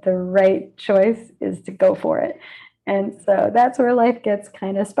moment, the right choice is to go for it. And so that's where life gets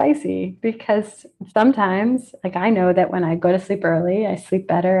kind of spicy, because sometimes, like, I know that when I go to sleep early, I sleep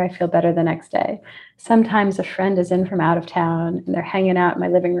better, I feel better the next day. Sometimes a friend is in from out of town and they're hanging out in my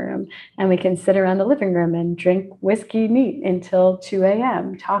living room, and we can sit around the living room and drink whiskey neat until 2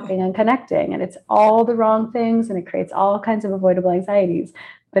 a.m. talking and connecting. And it's all the wrong things, and it creates all kinds of avoidable anxieties,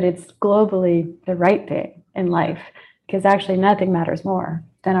 but it's globally the right thing in life, because actually nothing matters more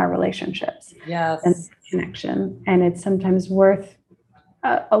than our relationships. Yes. And connection. And it's sometimes worth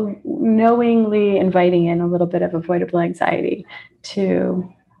knowingly inviting in a little bit of avoidable anxiety to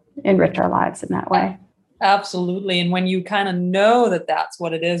enrich our lives in that way. Absolutely. And when you kind of know that that's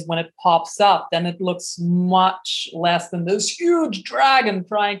what it is, when it pops up, then it looks much less than this huge dragon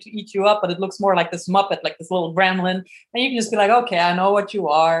trying to eat you up, but it looks more like this Muppet, like this little gremlin. And you can just be like, okay, I know what you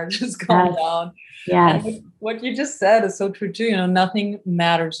are. Just calm down. Yes. And what you just said is so true too. Nothing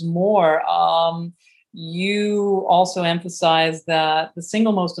matters more. You also emphasize that the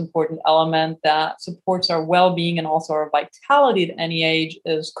single most important element that supports our well-being and also our vitality at any age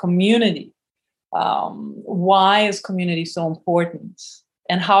is community. Why is community so important?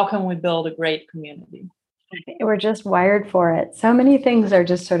 And how can we build a great community? We're just wired for it. So many things are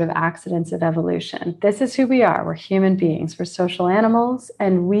just sort of accidents of evolution. This is who we are. We're human beings. We're social animals,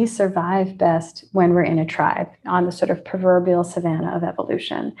 and we survive best when we're in a tribe on the sort of proverbial savanna of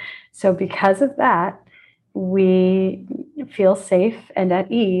evolution. So because of that, we feel safe and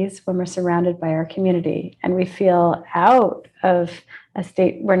at ease when we're surrounded by our community, and we feel out of a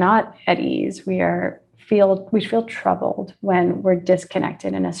state we're not at ease. We feel troubled when we're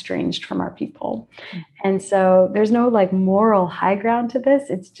disconnected and estranged from our people. And so there's no like moral high ground to this.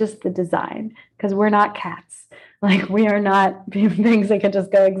 It's just the design, because we're not cats. Like, we are not things that can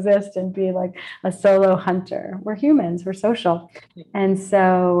just go exist and be like a solo hunter. We're humans, we're social. And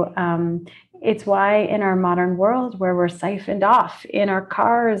so it's why in our modern world, where we're siphoned off in our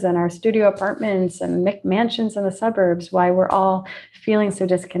cars and our studio apartments and mansions in the suburbs, why we're all feeling so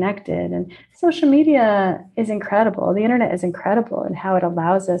disconnected. And social media is incredible. The internet is incredible in how it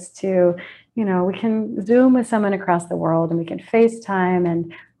allows us to, we can Zoom with someone across the world and we can FaceTime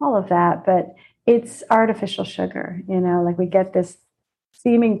and all of that, but it's artificial sugar, like we get this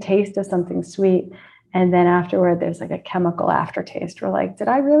seeming taste of something sweet. And then afterward, there's like a chemical aftertaste. We're like, did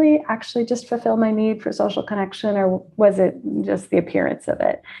I really actually just fulfill my need for social connection, or was it just the appearance of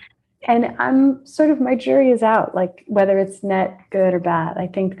it? And I'm sort of, my jury is out, like whether it's net good or bad. I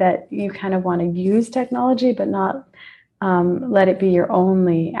think that you kind of want to use technology, but not let it be your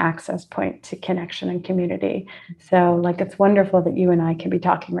only access point to connection and community. So like, it's wonderful that you and I can be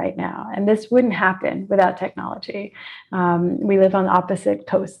talking right now. And this wouldn't happen without technology. We live on opposite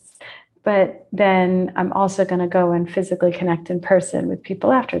coasts, but then I'm also going to go and physically connect in person with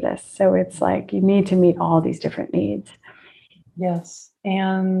people after this. So it's like you need to meet all these different needs. Yes.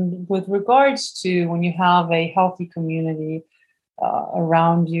 And with regards to when you have a healthy community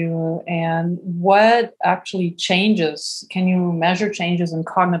around you, and what actually changes, can you measure changes in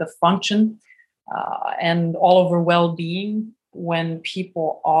cognitive function and all over well-being when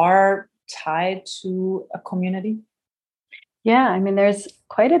people are tied to a community? Yeah, I mean, there's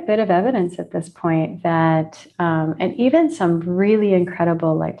quite a bit of evidence at this point that, and even some really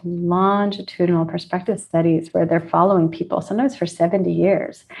incredible, like longitudinal prospective studies where they're following people, sometimes for 70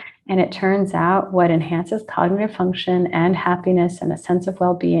 years. And it turns out what enhances cognitive function and happiness and a sense of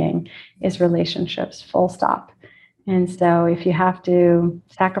well-being is relationships, full stop. And so if you have to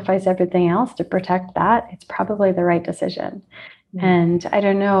sacrifice everything else to protect that, it's probably the right decision. Mm-hmm. And I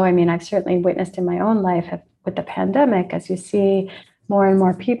don't know, I mean, I've certainly witnessed in my own life with the pandemic, as you see more and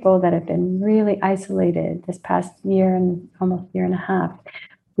more people that have been really isolated this past year and almost year and a half,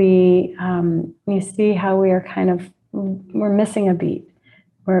 you see how we are we're missing a beat.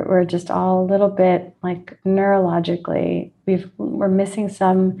 We're just all a little bit like neurologically, we're missing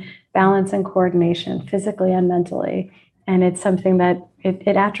some balance and coordination physically and mentally. And it's something that it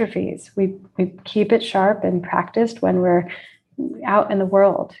atrophies. We keep it sharp and practiced when we're out in the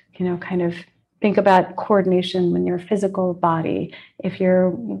world, kind of think about coordination when your physical body. If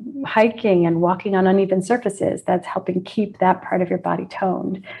you're hiking and walking on uneven surfaces, that's helping keep that part of your body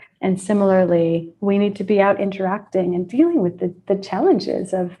toned. And similarly, we need to be out interacting and dealing with the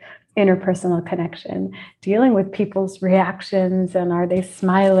challenges of interpersonal connection, dealing with people's reactions and are they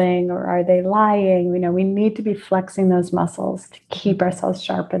smiling or are they lying? We need to be flexing those muscles to keep ourselves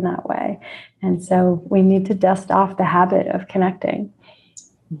sharp in that way. And so we need to dust off the habit of connecting.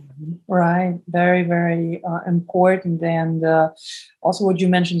 Right. Very, very important. And also what you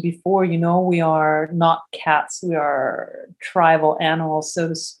mentioned before, we are not cats. We are tribal animals, so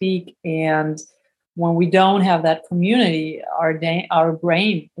to speak. And when we don't have that community, our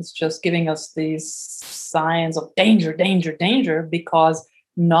brain is just giving us these signs of danger, danger, danger, because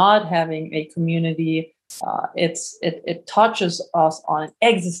not having a community, it touches us on an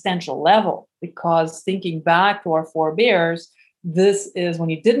existential level, because thinking back to our forebears, this is when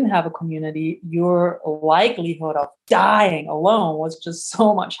you didn't have a community, your likelihood of dying alone was just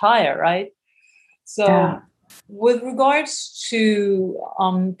so much higher, right? So yeah. With regards to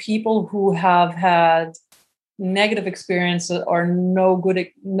people who have had negative experiences or no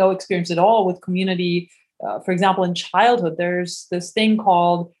experience at all with community, for example, in childhood, there's this thing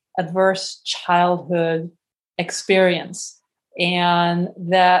called adverse childhood experience. And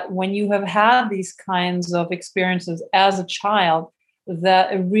that when you have had these kinds of experiences as a child,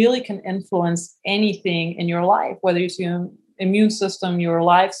 that it really can influence anything in your life, whether it's your immune system, your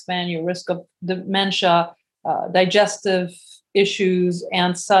lifespan, your risk of dementia, digestive issues,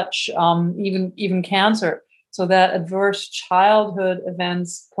 and such, even cancer. So that adverse childhood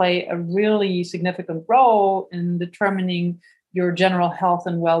events play a really significant role in determining your general health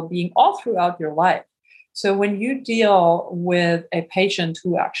and well-being all throughout your life. So when you deal with a patient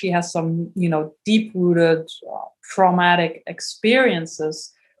who actually has some, deep-rooted traumatic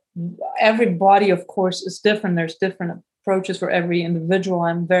experiences, everybody, of course, is different. There's different approaches for every individual.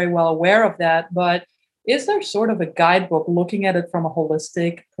 I'm very well aware of that. But is there sort of a guidebook looking at it from a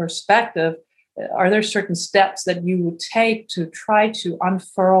holistic perspective? Are there certain steps that you would take to try to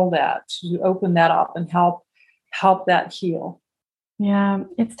unfurl that, to open that up and help that heal? Yeah,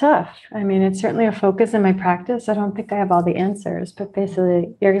 it's tough. I mean, it's certainly a focus in my practice. I don't think I have all the answers, but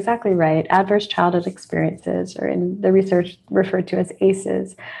basically, you're exactly right. Adverse childhood experiences, or in the research referred to as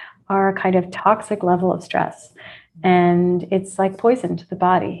ACEs, are a kind of toxic level of stress. And it's like poison to the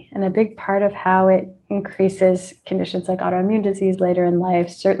body. And a big part of how it increases conditions like autoimmune disease later in life,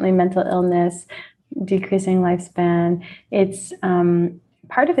 certainly mental illness, decreasing lifespan, it's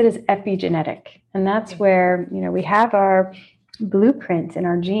part of it is epigenetic. And that's where, we have our blueprint in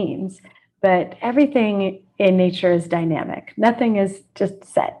our genes, but everything in nature is dynamic. Nothing is just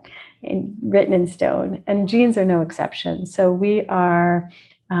set and written in stone, and genes are no exception. So we're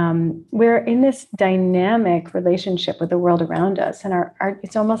in this dynamic relationship with the world around us, and our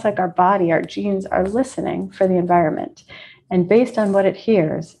it's almost like our body, our genes are listening for the environment, and based on what it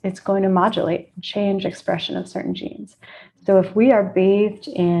hears, it's going to modulate and change expression of certain genes. So if we are bathed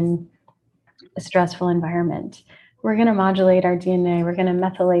in a stressful environment, we're going to modulate our DNA. We're going to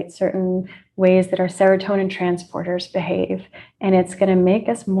methylate certain ways that our serotonin transporters behave. And it's going to make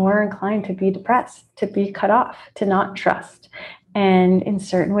us more inclined to be depressed, to be cut off, to not trust. And in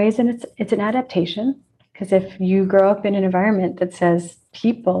certain ways, and it's an adaptation, Because if you grow up in an environment that says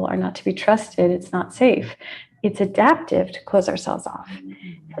people are not to be trusted, it's not safe, it's adaptive to close ourselves off,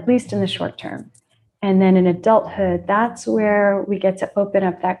 at least in the short term. And then in adulthood, that's where we get to open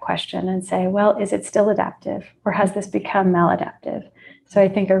up that question and say, well, is it still adaptive, or has this become maladaptive? So I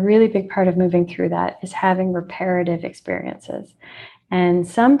think a really big part of moving through that is having reparative experiences. And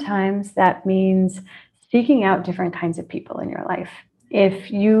sometimes that means seeking out different kinds of people in your life.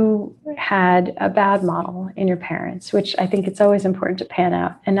 If you had a bad model in your parents, which I think it's always important to pan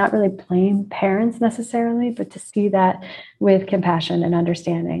out and not really blame parents necessarily, but to see that with compassion and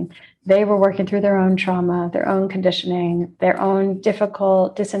understanding. They were working through their own trauma, their own conditioning, their own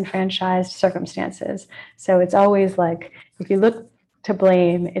difficult, disenfranchised circumstances. So it's always like, if you look to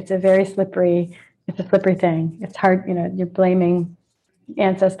blame, it's a slippery thing. It's hard, you're blaming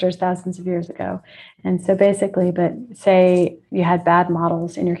ancestors thousands of years ago. And so basically, but say you had bad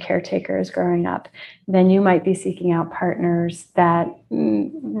models in your caretakers growing up, then you might be seeking out partners that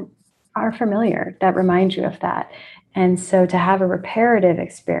are familiar, that remind you of that. And so to have a reparative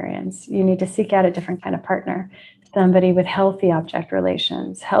experience, you need to seek out a different kind of partner, somebody with healthy object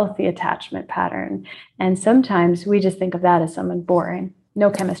relations, healthy attachment pattern. And sometimes we just think of that as someone boring, no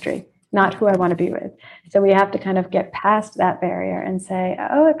chemistry, not who I want to be with. So we have to kind of get past that barrier and say,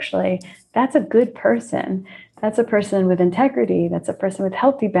 oh, actually, that's a good person. That's a person with integrity. That's a person with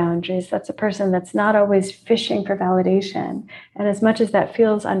healthy boundaries. That's a person that's not always fishing for validation. And as much as that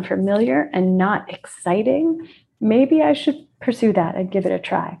feels unfamiliar and not exciting, maybe I should pursue that and give it a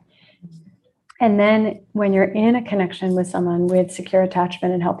try. And then when you're in a connection with someone with secure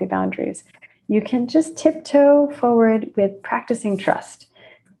attachment and healthy boundaries, you can just tiptoe forward with practicing trust.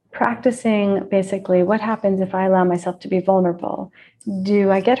 Practicing basically what happens if I allow myself to be vulnerable. Do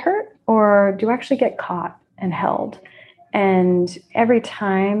I get hurt, or do I actually get caught and held? And every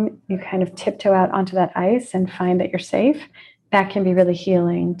time you kind of tiptoe out onto that ice and find that you're safe, that can be really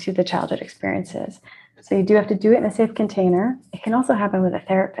healing to the childhood experiences. So you do have to do it in a safe container. It can also happen with a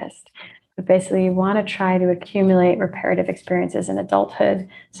therapist. But basically, you want to try to accumulate reparative experiences in adulthood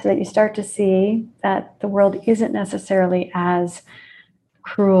so that you start to see that the world isn't necessarily as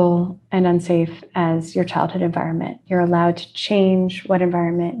cruel and unsafe as your childhood environment. You're allowed to change what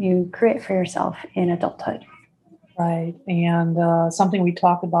environment you create for yourself in adulthood. Right. And something we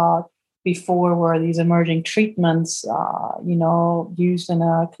talked about before were these emerging treatments, used in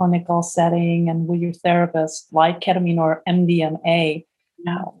a clinical setting and with your therapist, like ketamine or MDMA.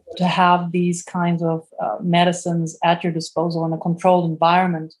 To have these kinds of medicines at your disposal in a controlled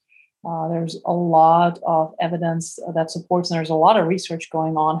environment. There's a lot of evidence that supports, and there's a lot of research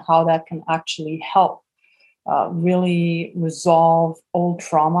going on how that can actually help really resolve old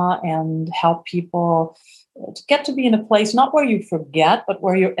trauma and help people to get to be in a place, not where you forget, but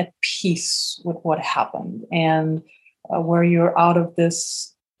where you're at peace with what happened, and where you're out of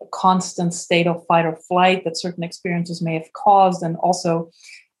this constant state of fight or flight that certain experiences may have caused, and also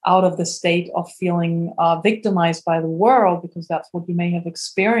out of the state of feeling victimized by the world, because that's what you may have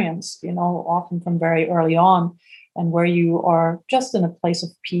experienced, often from very early on, and where you are just in a place of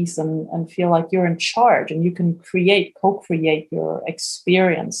peace and feel like you're in charge and you can co-create your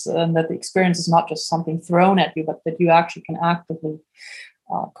experience, and that the experience is not just something thrown at you, but that you actually can actively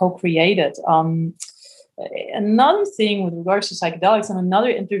co-create it. Another thing with regards to psychedelics, in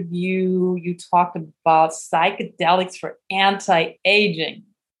another interview, you talked about psychedelics for anti-aging.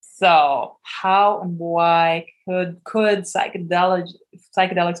 So how and why could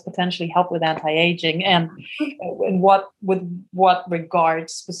psychedelics potentially help with anti-aging, and with what regard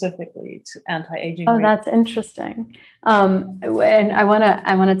specifically to anti-aging? Oh, that's interesting. And I want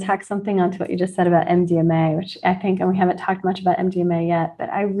to tack something onto what you just said about MDMA, which I think, and we haven't talked much about MDMA yet, but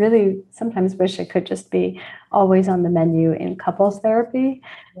I really sometimes wish it could just be always on the menu in couples therapy,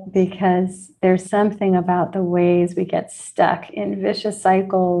 because there's something about the ways we get stuck in vicious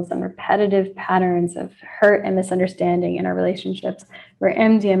cycles and repetitive patterns of hurt and misunderstanding in our relationships, where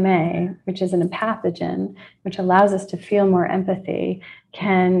MDMA, which is an empathogen, which allows us to feel more empathy,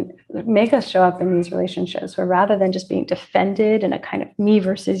 can make us show up in these relationships where, rather than just being defended in a kind of me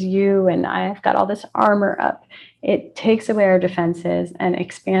versus you and I've got all this armor up, it takes away our defenses and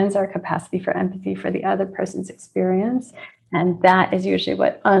expands our capacity for empathy for the other person's experience. And that is usually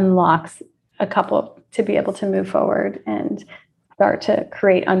what unlocks a couple to be able to move forward and start to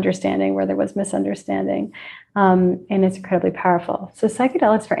create understanding where there was misunderstanding. And it's incredibly powerful. So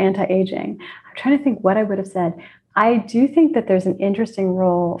psychedelics for anti-aging, I'm trying to think what I would have said. I do think that there's an interesting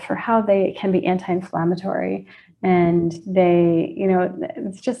role for how they can be anti-inflammatory. And they,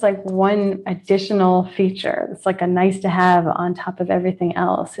 it's just like one additional feature. It's like a nice to have on top of everything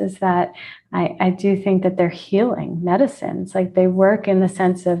else, is that I do think that they're healing medicines. Like they work in the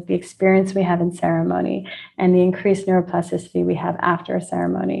sense of the experience we have in ceremony and the increased neuroplasticity we have after a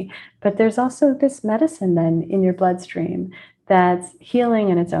ceremony. But there's also this medicine then in your bloodstream that's healing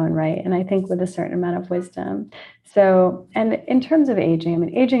in its own right. And I think with a certain amount of wisdom. So, and in terms of aging, I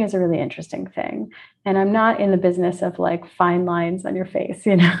mean, aging is a really interesting thing. And I'm not in the business of like fine lines on your face,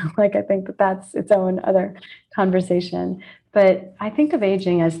 like I think that that's its own other conversation. But I think of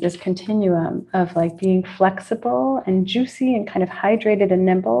aging as this continuum of like being flexible and juicy and kind of hydrated and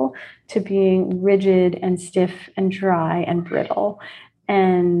nimble to being rigid and stiff and dry and brittle.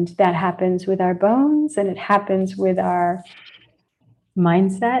 And that happens with our bones, and it happens with our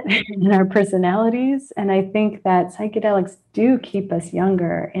mindset and our personalities. And I think that psychedelics do keep us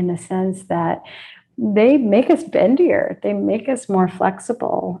younger in the sense that they make us bendier. They make us more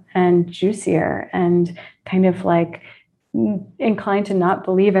flexible and juicier and kind of like inclined to not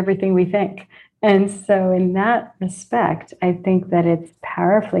believe everything we think. And so in that respect, I think that it's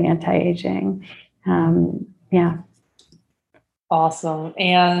powerfully anti-aging. Yeah. Awesome.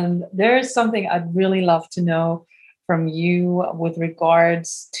 And there's something I'd really love to know from you with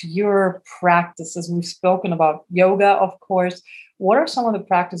regards to your practices. We've spoken about yoga, of course. What are some of the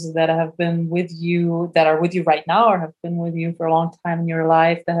practices that have been with you, that are with you right now, or have been with you for a long time in your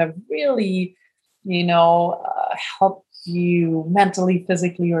life, that have really, helped you mentally,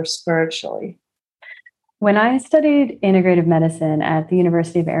 physically, or spiritually? When I studied integrative medicine at the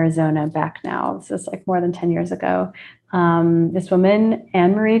University of Arizona back now, this is like more than 10 years ago, this woman,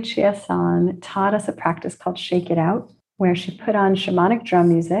 Anne-Marie Chiasson, taught us a practice called Shake It Out, where she put on shamanic drum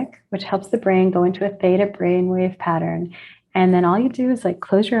music, which helps the brain go into a theta brainwave pattern. And then all you do is like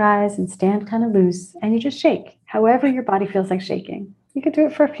close your eyes and stand kind of loose, and you just shake however your body feels like shaking. You could do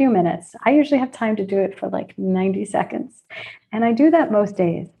it for a few minutes. I usually have time to do it for like 90 seconds. And I do that most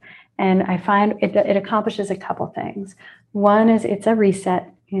days. And I find it accomplishes a couple things. One is it's a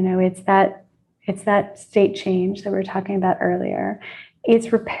reset. It's that state change that we were talking about earlier.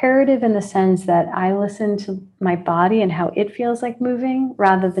 It's reparative in the sense that I listen to my body and how it feels like moving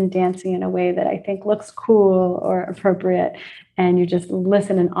rather than dancing in a way that I think looks cool or appropriate. And you just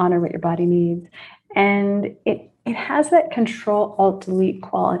listen and honor what your body needs. And it has that control alt delete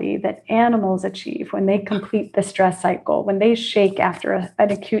quality that animals achieve when they complete the stress cycle. When they shake after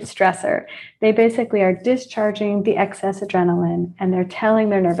an acute stressor, they basically are discharging the excess adrenaline, and they're telling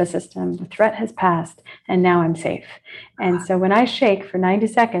their nervous system the threat has passed and now I'm safe. And so when I shake for 90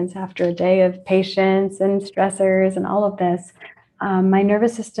 seconds after a day of patience and stressors and all of this, my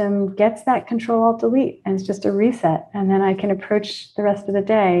nervous system gets that control alt delete, and it's just a reset. And then I can approach the rest of the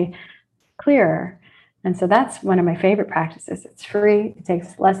day clearer. And so that's one of my favorite practices. It's free. It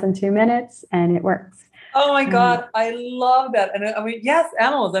takes less than 2 minutes, and it works. Oh my God. I love that. And I mean, yes,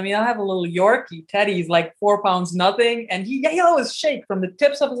 animals. I mean, I have a little Yorkie. Teddy's like 4 pounds, nothing. And he always shake from the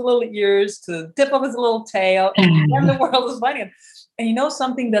tips of his little ears to the tip of his little tail. And the world is finding him. And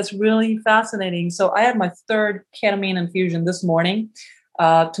something that's really fascinating. So I had my 3rd ketamine infusion this morning.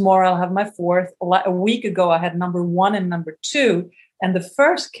 Tomorrow I'll have my 4th. A week ago, I had number 1 and number 2. And the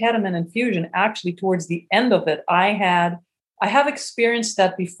first ketamine infusion, actually towards the end of it, I have experienced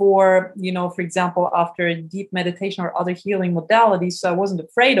that before, for example, after deep meditation or other healing modalities. So I wasn't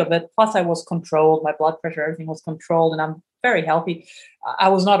afraid of it. Plus I was controlled. My blood pressure, everything was controlled, and I'm very healthy. I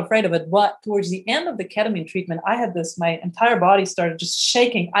was not afraid of it. But towards the end of the ketamine treatment, I had my entire body started just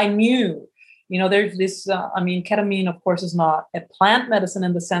shaking. I knew, there's this, ketamine, of course, is not a plant medicine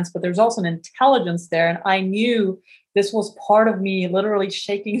in the sense, but there's also an intelligence there. And I knew this was part of me literally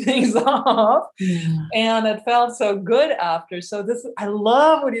shaking things off. Yeah. And it felt so good after. So I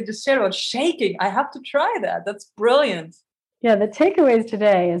love what you just shared about shaking. I have to try that. That's brilliant. Yeah, the takeaways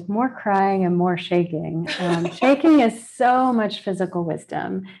today is more crying and more shaking. Shaking is so much physical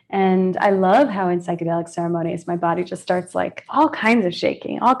wisdom. And I love how in psychedelic ceremonies, my body just starts like all kinds of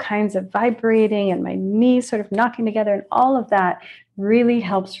shaking, all kinds of vibrating, and my knees sort of knocking together, and all of that really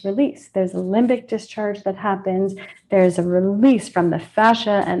helps release. There's a limbic discharge that happens. There's a release from the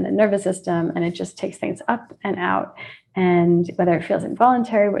fascia and the nervous system, and it just takes things up and out. And whether it feels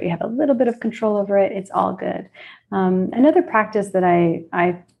involuntary, where you have a little bit of control over it, it's all good. Another practice that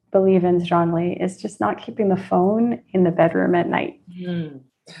I believe in strongly is just not keeping the phone in the bedroom at night. And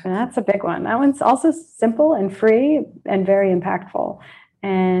that's a big one. That one's also simple and free and very impactful.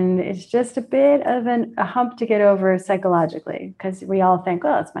 And it's just a bit of a hump to get over psychologically, because we all think,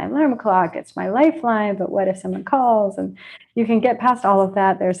 oh, it's my alarm clock, it's my lifeline, but what if someone calls? And you can get past all of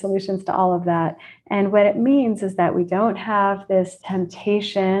that. There are solutions to all of that. And what it means is that we don't have this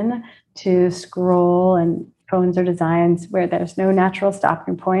temptation to scroll, and phones are designed where there's no natural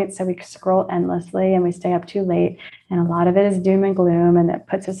stopping point. So we scroll endlessly and we stay up too late. And a lot of it is doom and gloom, and that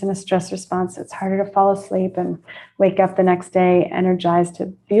puts us in a stress response. It's harder to fall asleep and wake up the next day energized to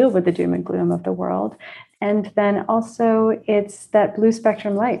deal with the doom and gloom of the world. And then also it's that blue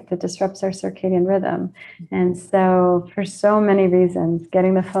spectrum light that disrupts our circadian rhythm. And so for so many reasons,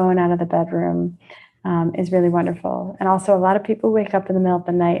 getting the phone out of the bedroom is really wonderful. And also a lot of people wake up in the middle of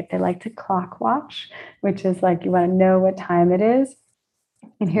the night. They like to clock watch, which is like you want to know what time it is.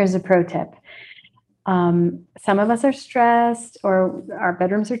 And here's a pro tip. Some of us are stressed, or our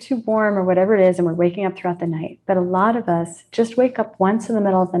bedrooms are too warm, or whatever it is, and we're waking up throughout the night. But a lot of us just wake up once in the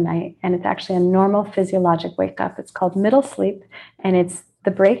middle of the night, and it's actually a normal physiologic wake up. It's called middle sleep, and it's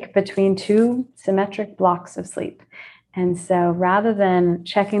the break between two symmetric blocks of sleep. And so rather than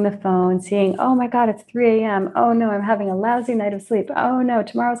checking the phone, seeing, oh my God, it's 3 a.m. Oh no, I'm having a lousy night of sleep. Oh no,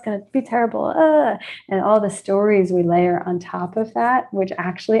 tomorrow's going to be terrible. And all the stories we layer on top of that, which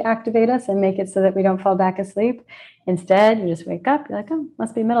actually activate us and make it so that we don't fall back asleep. Instead, you just wake up, you're like, oh,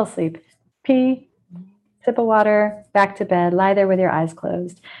 must be middle sleep. Pee, sip of water, back to bed, lie there with your eyes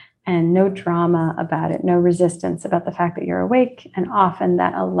closed. And no drama about it, no resistance about the fact that you're awake. And often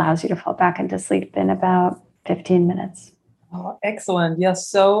that allows you to fall back into sleep in about 15 minutes. Oh, excellent. Yes,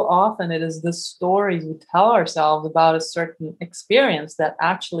 so often it is the stories we tell ourselves about a certain experience that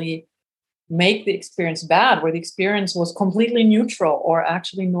actually make the experience bad, where the experience was completely neutral or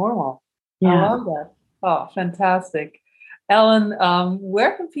actually normal. Yeah. I love that. Oh, fantastic. Ellen,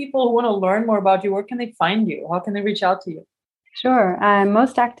 where can people who want to learn more about you, where can they find you? How can they reach out to you? Sure. I'm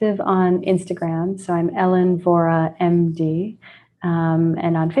most active on Instagram. So I'm Ellen Vora, MD.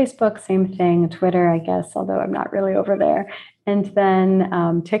 And on Facebook, same thing. Twitter, I guess, although I'm not really over there. And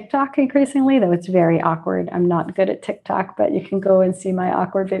then TikTok increasingly, though it's very awkward. I'm not good at TikTok, but you can go and see my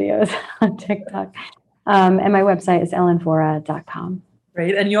awkward videos on TikTok. And my website is ellenvora.com.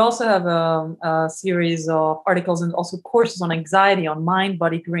 Great. And you also have a series of articles and also courses on anxiety on Mind,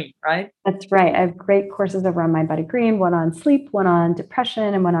 Body, Green, right? That's right. I have great courses over on Mind, Body, Green, one on sleep, one on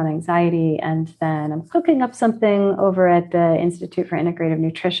depression, and one on anxiety. And then I'm cooking up something over at the Institute for Integrative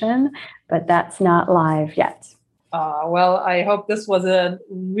Nutrition, but that's not live yet. Well, I hope this was a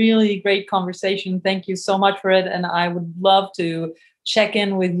really great conversation. Thank you so much for it. And I would love to check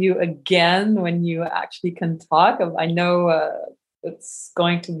in with you again when you actually can talk. I know it's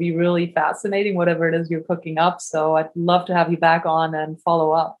going to be really fascinating, whatever it is you're cooking up. So I'd love to have you back on and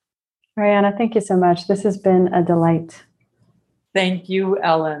follow up. Rihanna, thank you so much. This has been a delight. Thank you,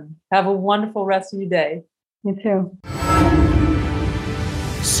 Ellen. Have a wonderful rest of your day. You too.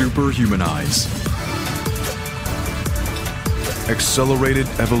 Superhumanize. Accelerated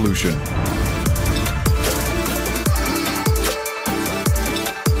evolution.